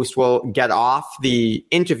often the host will get off the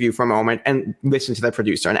interview for a moment and listen to the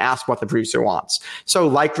producer and ask what the producer wants. So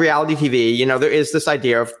like reality TV, there is this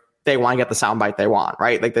idea of they want to get the soundbite they want,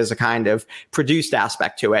 right? Like there's a kind of produced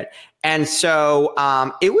aspect to it. And so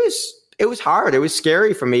it it was hard. It was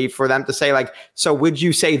scary for me for them to say like, so would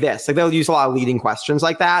you say this? Like they'll use a lot of leading questions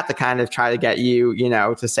like that to kind of try to get you,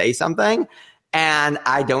 to say something. And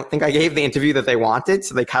I don't think I gave the interview that they wanted.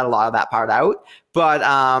 So they cut a lot of that part out. But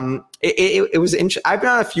it was interesting. I've been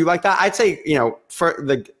on a few like that. I'd say, for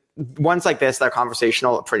the ones like this, they're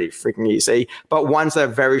conversational, are pretty freaking easy. But ones that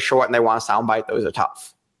are very short and they want a soundbite, those are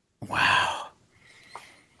tough. Wow.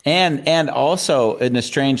 And also in a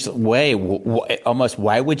strange way, almost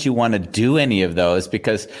why would you want to do any of those?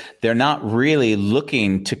 Because they're not really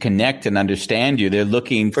looking to connect and understand you. They're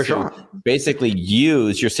looking to basically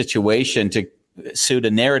use your situation to suit a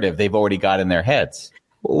narrative they've already got in their heads.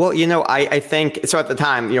 Well, I think so at the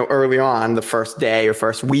time, early on, the first day or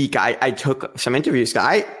first week, I took some interviews.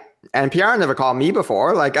 NPR never called me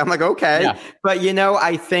before. Like, I'm like, okay. Yeah. But,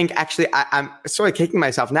 I think actually I'm sort of kicking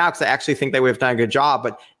myself now because I actually think they would have done a good job.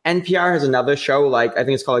 But NPR has another show, like, I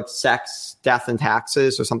think it's called like Sex, Death, and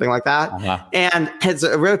Taxes or something like that. Uh-huh. And it's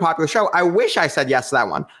a really popular show. I wish I said yes to that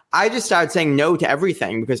one. I just started saying no to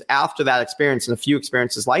everything because after that experience and a few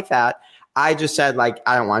experiences like that, I just said, like,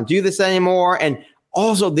 I don't want to do this anymore. And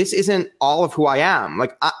also, this isn't all of who I am.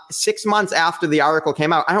 Like 6 months after the article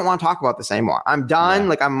came out, I don't want to talk about this anymore. I'm done. Yeah.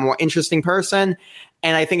 Like I'm a more interesting person.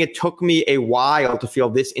 And I think it took me a while to feel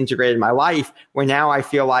this integrated in my life where now I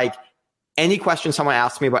feel like any question someone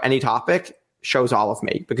asks me about any topic shows all of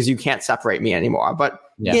me because you can't separate me anymore. But,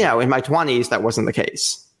 in my 20s, that wasn't the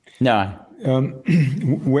case. No.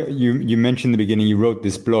 You mentioned in the beginning, you wrote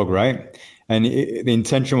this blog, right? And the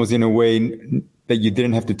intention was in a way that you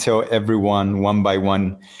didn't have to tell everyone one by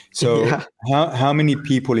one. So how many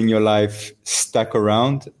people in your life stuck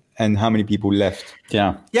around and how many people left?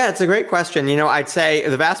 Yeah, it's a great question. I'd say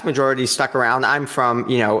the vast majority stuck around. I'm from,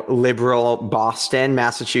 liberal Boston,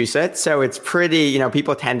 Massachusetts. So it's pretty,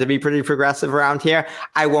 people tend to be pretty progressive around here.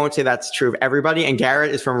 I won't say that's true of everybody. And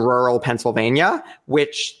Garrett is from rural Pennsylvania,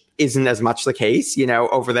 which isn't as much the case,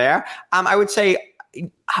 over there. I would say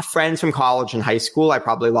friends from college and high school, I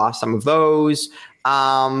probably lost some of those.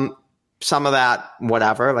 Some of that,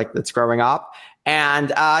 whatever, like that's growing up.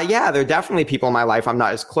 And there are definitely people in my life I'm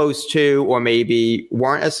not as close to or maybe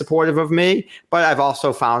weren't as supportive of me. But I've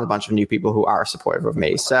also found a bunch of new people who are supportive of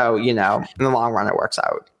me. So, in the long run, it works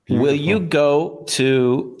out. Will you go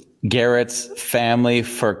to Garrett's family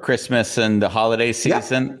for Christmas and the holiday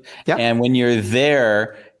season? Yeah. And when you're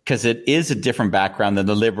there, because it is a different background than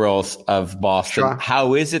the liberals of Boston. Sure.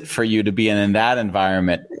 How is it for you to be in that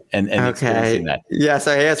environment and experiencing that? Yeah,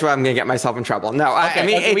 so here's where I'm going to get myself in trouble. No, I'm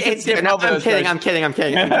kidding. It's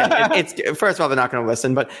first of all, they're not going to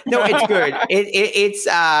listen, but no, it's good.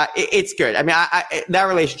 It's good. I mean, that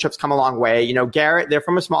relationship's come a long way. Garrett, they're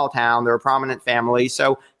from a small town. They're a prominent family.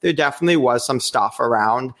 So there definitely was some stuff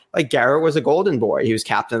around. Like Garrett was a golden boy. He was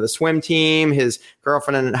captain of the swim team. His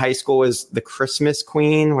girlfriend in high school was the Christmas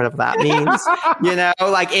queen, whatever that means.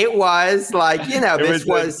 It was like, this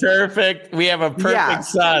was perfect. We have a perfect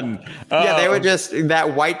son. Oh. Yeah, they were just,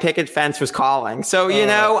 that white picket fence was calling. So,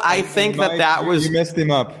 I think Mike, that was. You messed him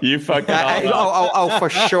up. You fucked it all up. Oh, for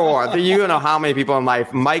sure. You know how many people in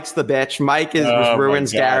life. Mike's the bitch. Mike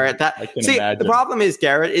ruins Garrett. The problem is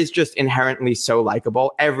Garrett is just inherently so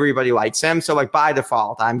likable. Everybody likes him. So like by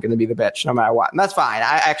default, I'm going to be the bitch no matter what. And that's fine.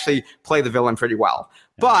 I actually play the villain pretty well.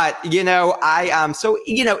 But,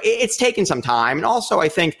 it's taken some time. And also I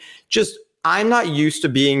think just I'm not used to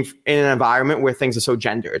being in an environment where things are so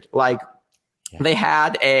gendered. Like they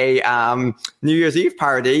had a New Year's Eve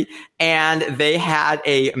party and they had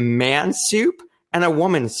a man soup and a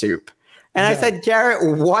woman soup. And I said,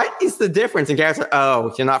 Garrett, what is the difference? And Garrett said,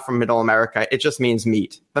 oh, you're not from middle America. It just means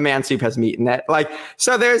meat. The man soup has meat in it.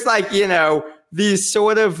 So there's these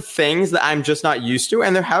sort of things that I'm just not used to.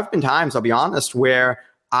 And there have been times, I'll be honest, where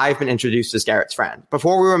I've been introduced as Garrett's friend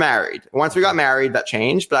before we were married. Once we got married, that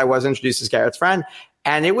changed, but I was introduced as Garrett's friend.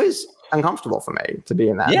 And it was uncomfortable for me to be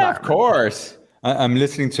in that environment. Of course. I'm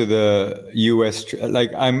listening to the U.S.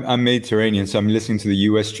 I'm Mediterranean, so I'm listening to the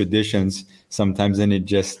U.S. traditions sometimes, and it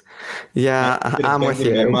just I'm with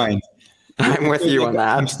you. I'm with you on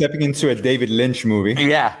that. I'm stepping into a David Lynch movie.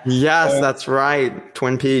 Yeah. Yes, that's right.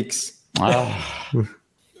 Twin Peaks.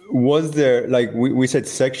 Was there, we said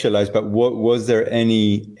sexualized, but was there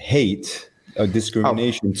any hate or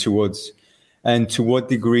discrimination towards, and to what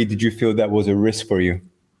degree did you feel that was a risk for you?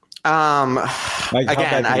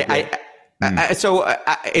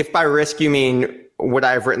 If by risk you mean would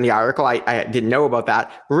I have written the article, I didn't know about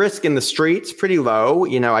that. Risk in the streets, pretty low.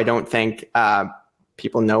 I don't think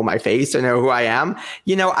people know my face or know who I am.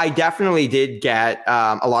 I definitely did get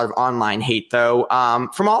a lot of online hate, though,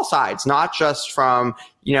 from all sides, not just from,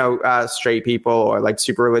 straight people or like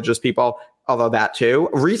super religious people. although that too.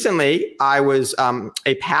 Recently, I was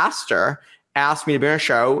a pastor asked me to be on a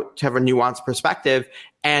show to have a nuanced perspective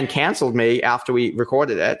and canceled me after we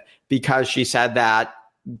recorded it because she said that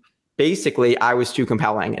basically I was too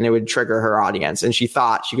compelling and it would trigger her audience. And she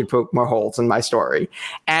thought she could put more holes in my story.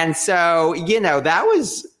 And so, that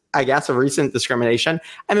was, I guess, a recent discrimination.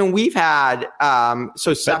 I mean, we've had,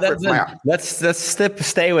 let's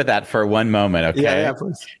stay with that for one moment. Okay. Yeah,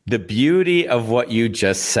 please. The beauty of what you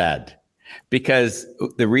just said. Because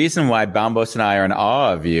the reason why Bambos and I are in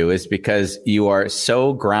awe of you is because you are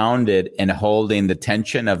so grounded in holding the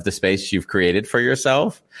tension of the space you've created for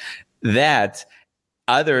yourself that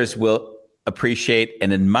others will appreciate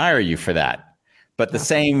and admire you for that. But the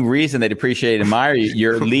same reason they'd appreciate and admire you,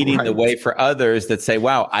 you're leading the way for others that say,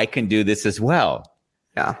 wow, I can do this as well.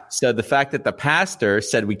 Yeah. So the fact that the pastor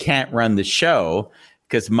said we can't run the show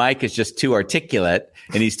because Mike is just too articulate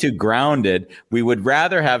and he's too grounded. We would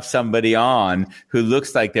rather have somebody on who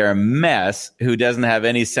looks like they're a mess, who doesn't have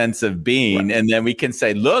any sense of being. Right. And then we can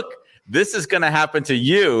say, look, this is going to happen to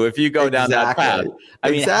you if you go down that path.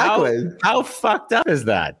 I mean, how fucked up is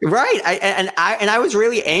that? Right. I was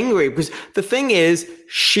really angry because the thing is,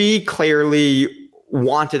 she clearly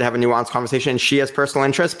wanted to have a nuanced conversation. She has personal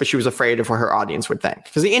interests, but she was afraid of what her audience would think.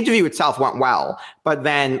 Because the interview itself went well, but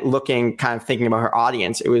then thinking about her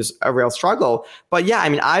audience, it was a real struggle. But yeah, I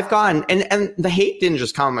mean, I've gone, and the hate didn't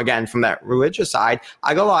just come again from that religious side.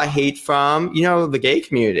 I got a lot of hate from, the gay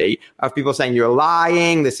community of people saying you're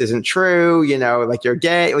lying, this isn't true, like you're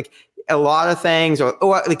gay, like a lot of things, or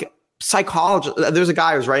like psychologist. There was a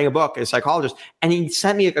guy who was writing a book, a psychologist, and he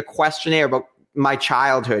sent me like a questionnaire about my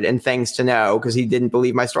childhood and things to know because he didn't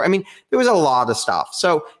believe my story. I mean, there was a lot of stuff.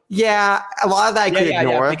 So yeah, a lot of that I could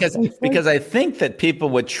ignore. Because I think that people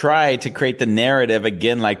would try to create the narrative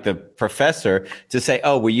again, like the professor, to say,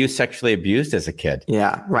 oh, were you sexually abused as a kid?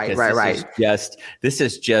 Yeah, right. This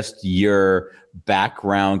is just your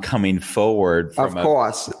background coming forward from a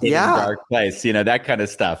dark place, that kind of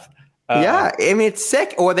stuff. Yeah, I mean, it's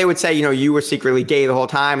sick. Or they would say, you were secretly gay the whole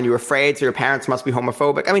time and you were afraid, so your parents must be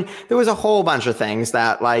homophobic. I mean, there was a whole bunch of things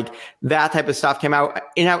that, like, that type of stuff came out.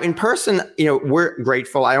 In person, we're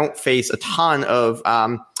grateful. I don't face a ton of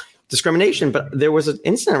discrimination, but there was an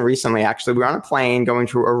incident recently, actually. We were on a plane going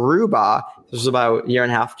to Aruba. This was about a year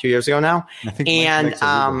and a half, 2 years ago now. I think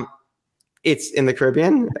it's in the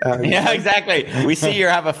Caribbean. Yeah, exactly. We see you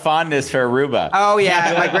have a fondness for Aruba. Oh,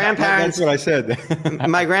 yeah. My grandparents. That's what I said.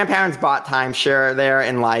 My grandparents bought timeshare there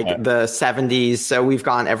in the 70s. So we've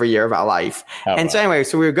gone every year of our life. So anyway,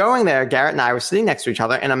 so we were going there. Garrett and I were sitting next to each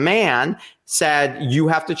other. And a man said, you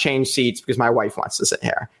have to change seats because my wife wants to sit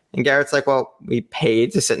here. And Garrett's like, well, we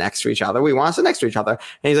paid to sit next to each other. We want to sit next to each other.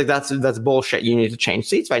 And he's like, that's bullshit. You need to change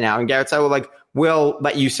seats right now. And Garrett said, well, we'll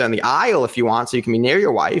let you sit in the aisle if you want so you can be near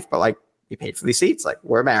your wife. But we paid for these seats.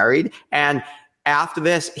 We're married. And after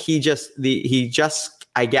this, he just,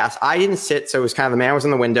 I guess, I didn't sit. So it was kind of the man was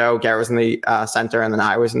in the window, Garrett was in the center, and then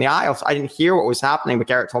I was in the aisle. So I didn't hear what was happening. But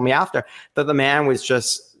Garrett told me after that the man was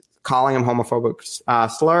just calling him homophobic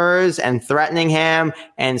slurs and threatening him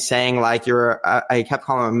and saying I kept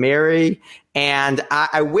calling him Mary. And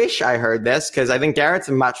I wish I heard this because I think Garrett's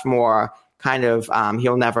a much more kind of,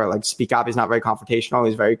 he'll never speak up. He's not very confrontational.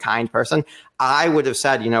 He's a very kind person. I would have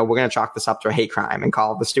said, we're going to chalk this up to a hate crime and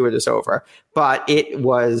call the stewardess over. But it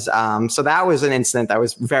was, so that was an incident that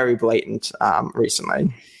was very blatant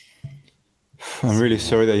recently. I'm really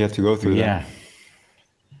sorry that you have to go through that.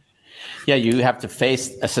 Yeah, you have to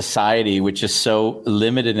face a society which is so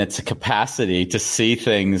limited in its capacity to see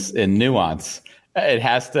things in nuance. It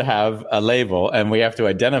has to have a label, and we have to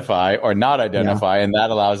identify or not identify, and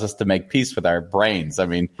that allows us to make peace with our brains. I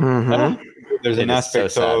mean, there's an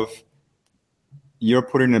aspect of you're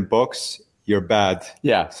put in a box, you're bad.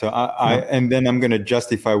 Yeah. So and then I'm going to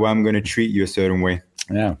justify why I'm going to treat you a certain way.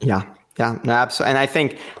 Yeah. No, absolutely. And I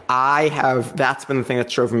think that's been the thing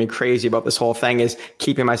that's driven me crazy about this whole thing is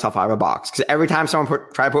keeping myself out of a box. Because every time someone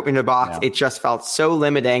tried to put me in a box, it just felt so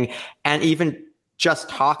limiting. And even just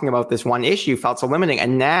talking about this one issue felt so limiting.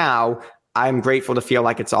 And now I'm grateful to feel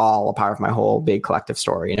like it's all a part of my whole big collective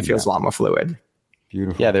story. And it feels a lot more fluid.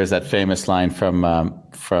 Beautiful. Yeah, there's that famous line from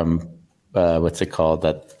what's it called?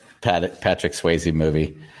 That Patrick Swayze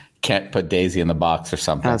movie. Can't put Daisy in the box or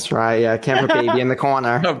something. That's right. Yeah. Can't put baby in the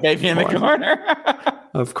corner. No, baby in the corner.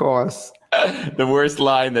 Of course. The worst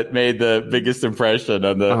line that made the biggest impression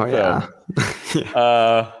on the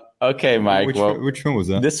film. Okay, Mike. Which one was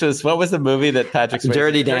that? What was the movie that Patrick Swayze?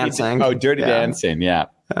 Dirty Dancing. Dirty Dancing. Yeah.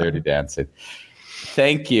 Dirty Dancing.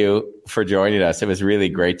 thank you for joining us. It was really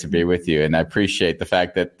great to be with you. And I appreciate the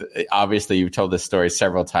fact that obviously you've told this story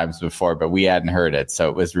several times before, but we hadn't heard it. So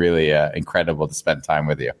it was really incredible to spend time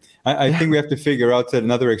with you. I think we have to figure out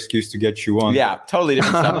another excuse to get you on. Yeah, totally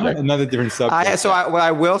different subject. Another different subject. What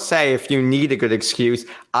I will say, if you need a good excuse,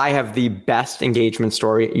 I have the best engagement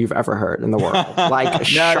story you've ever heard in the world. Like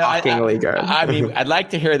shockingly good. I mean, I'd like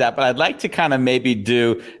to hear that, but I'd like to kind of maybe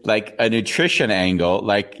do like a nutrition angle.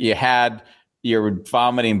 Like you're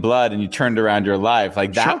vomiting blood and you turned around your life.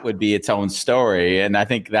 Like that would be its own story. And I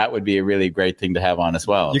think that would be a really great thing to have on as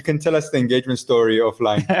well. You can tell us the engagement story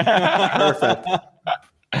offline. Perfect.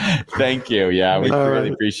 Thank you. Yeah, we really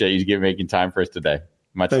appreciate you making time for us today.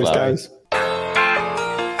 Much love. Thanks, guys.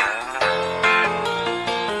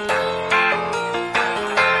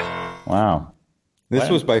 Wow. This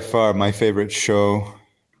was by far my favorite show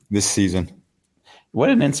this season.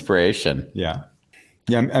 What an inspiration. Yeah.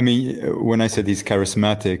 Yeah, I mean, when I said he's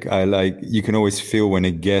charismatic, you can always feel when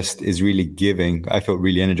a guest is really giving. I felt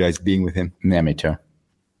really energized being with him. Yeah, me too.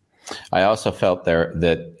 I also felt there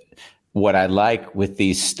that what I like with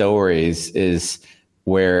these stories is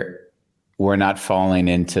where we're not falling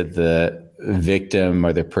into the victim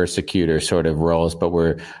or the persecutor sort of roles, but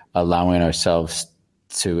we're allowing ourselves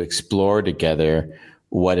to explore together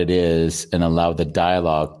what it is and allow the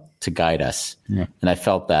dialogue to guide us. Yeah. And I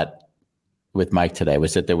felt that with Mike today,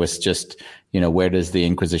 was that there was just, where does the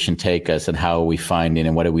Inquisition take us and how are we finding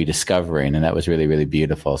and what are we discovering? And that was really, really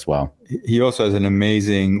beautiful as well. He also has an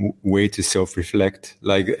amazing way to self-reflect.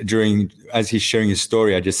 Like as he's sharing his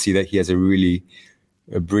story, I just see that he has a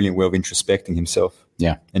brilliant way of introspecting himself.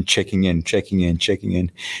 Yeah. And checking in,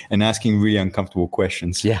 and asking really uncomfortable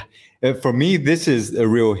questions. Yeah. For me, this is a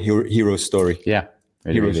real hero story. Yeah.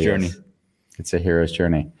 It hero's really journey. Is. It's a hero's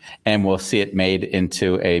journey. And we'll see it made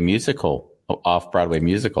into a musical. Off-Broadway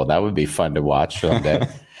musical. That would be fun to watch someday.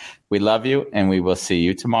 We love you, and we will see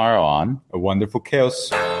you tomorrow on A Wonderful Chaos.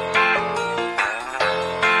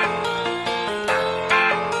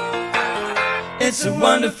 It's a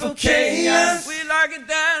wonderful chaos. We like it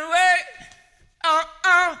that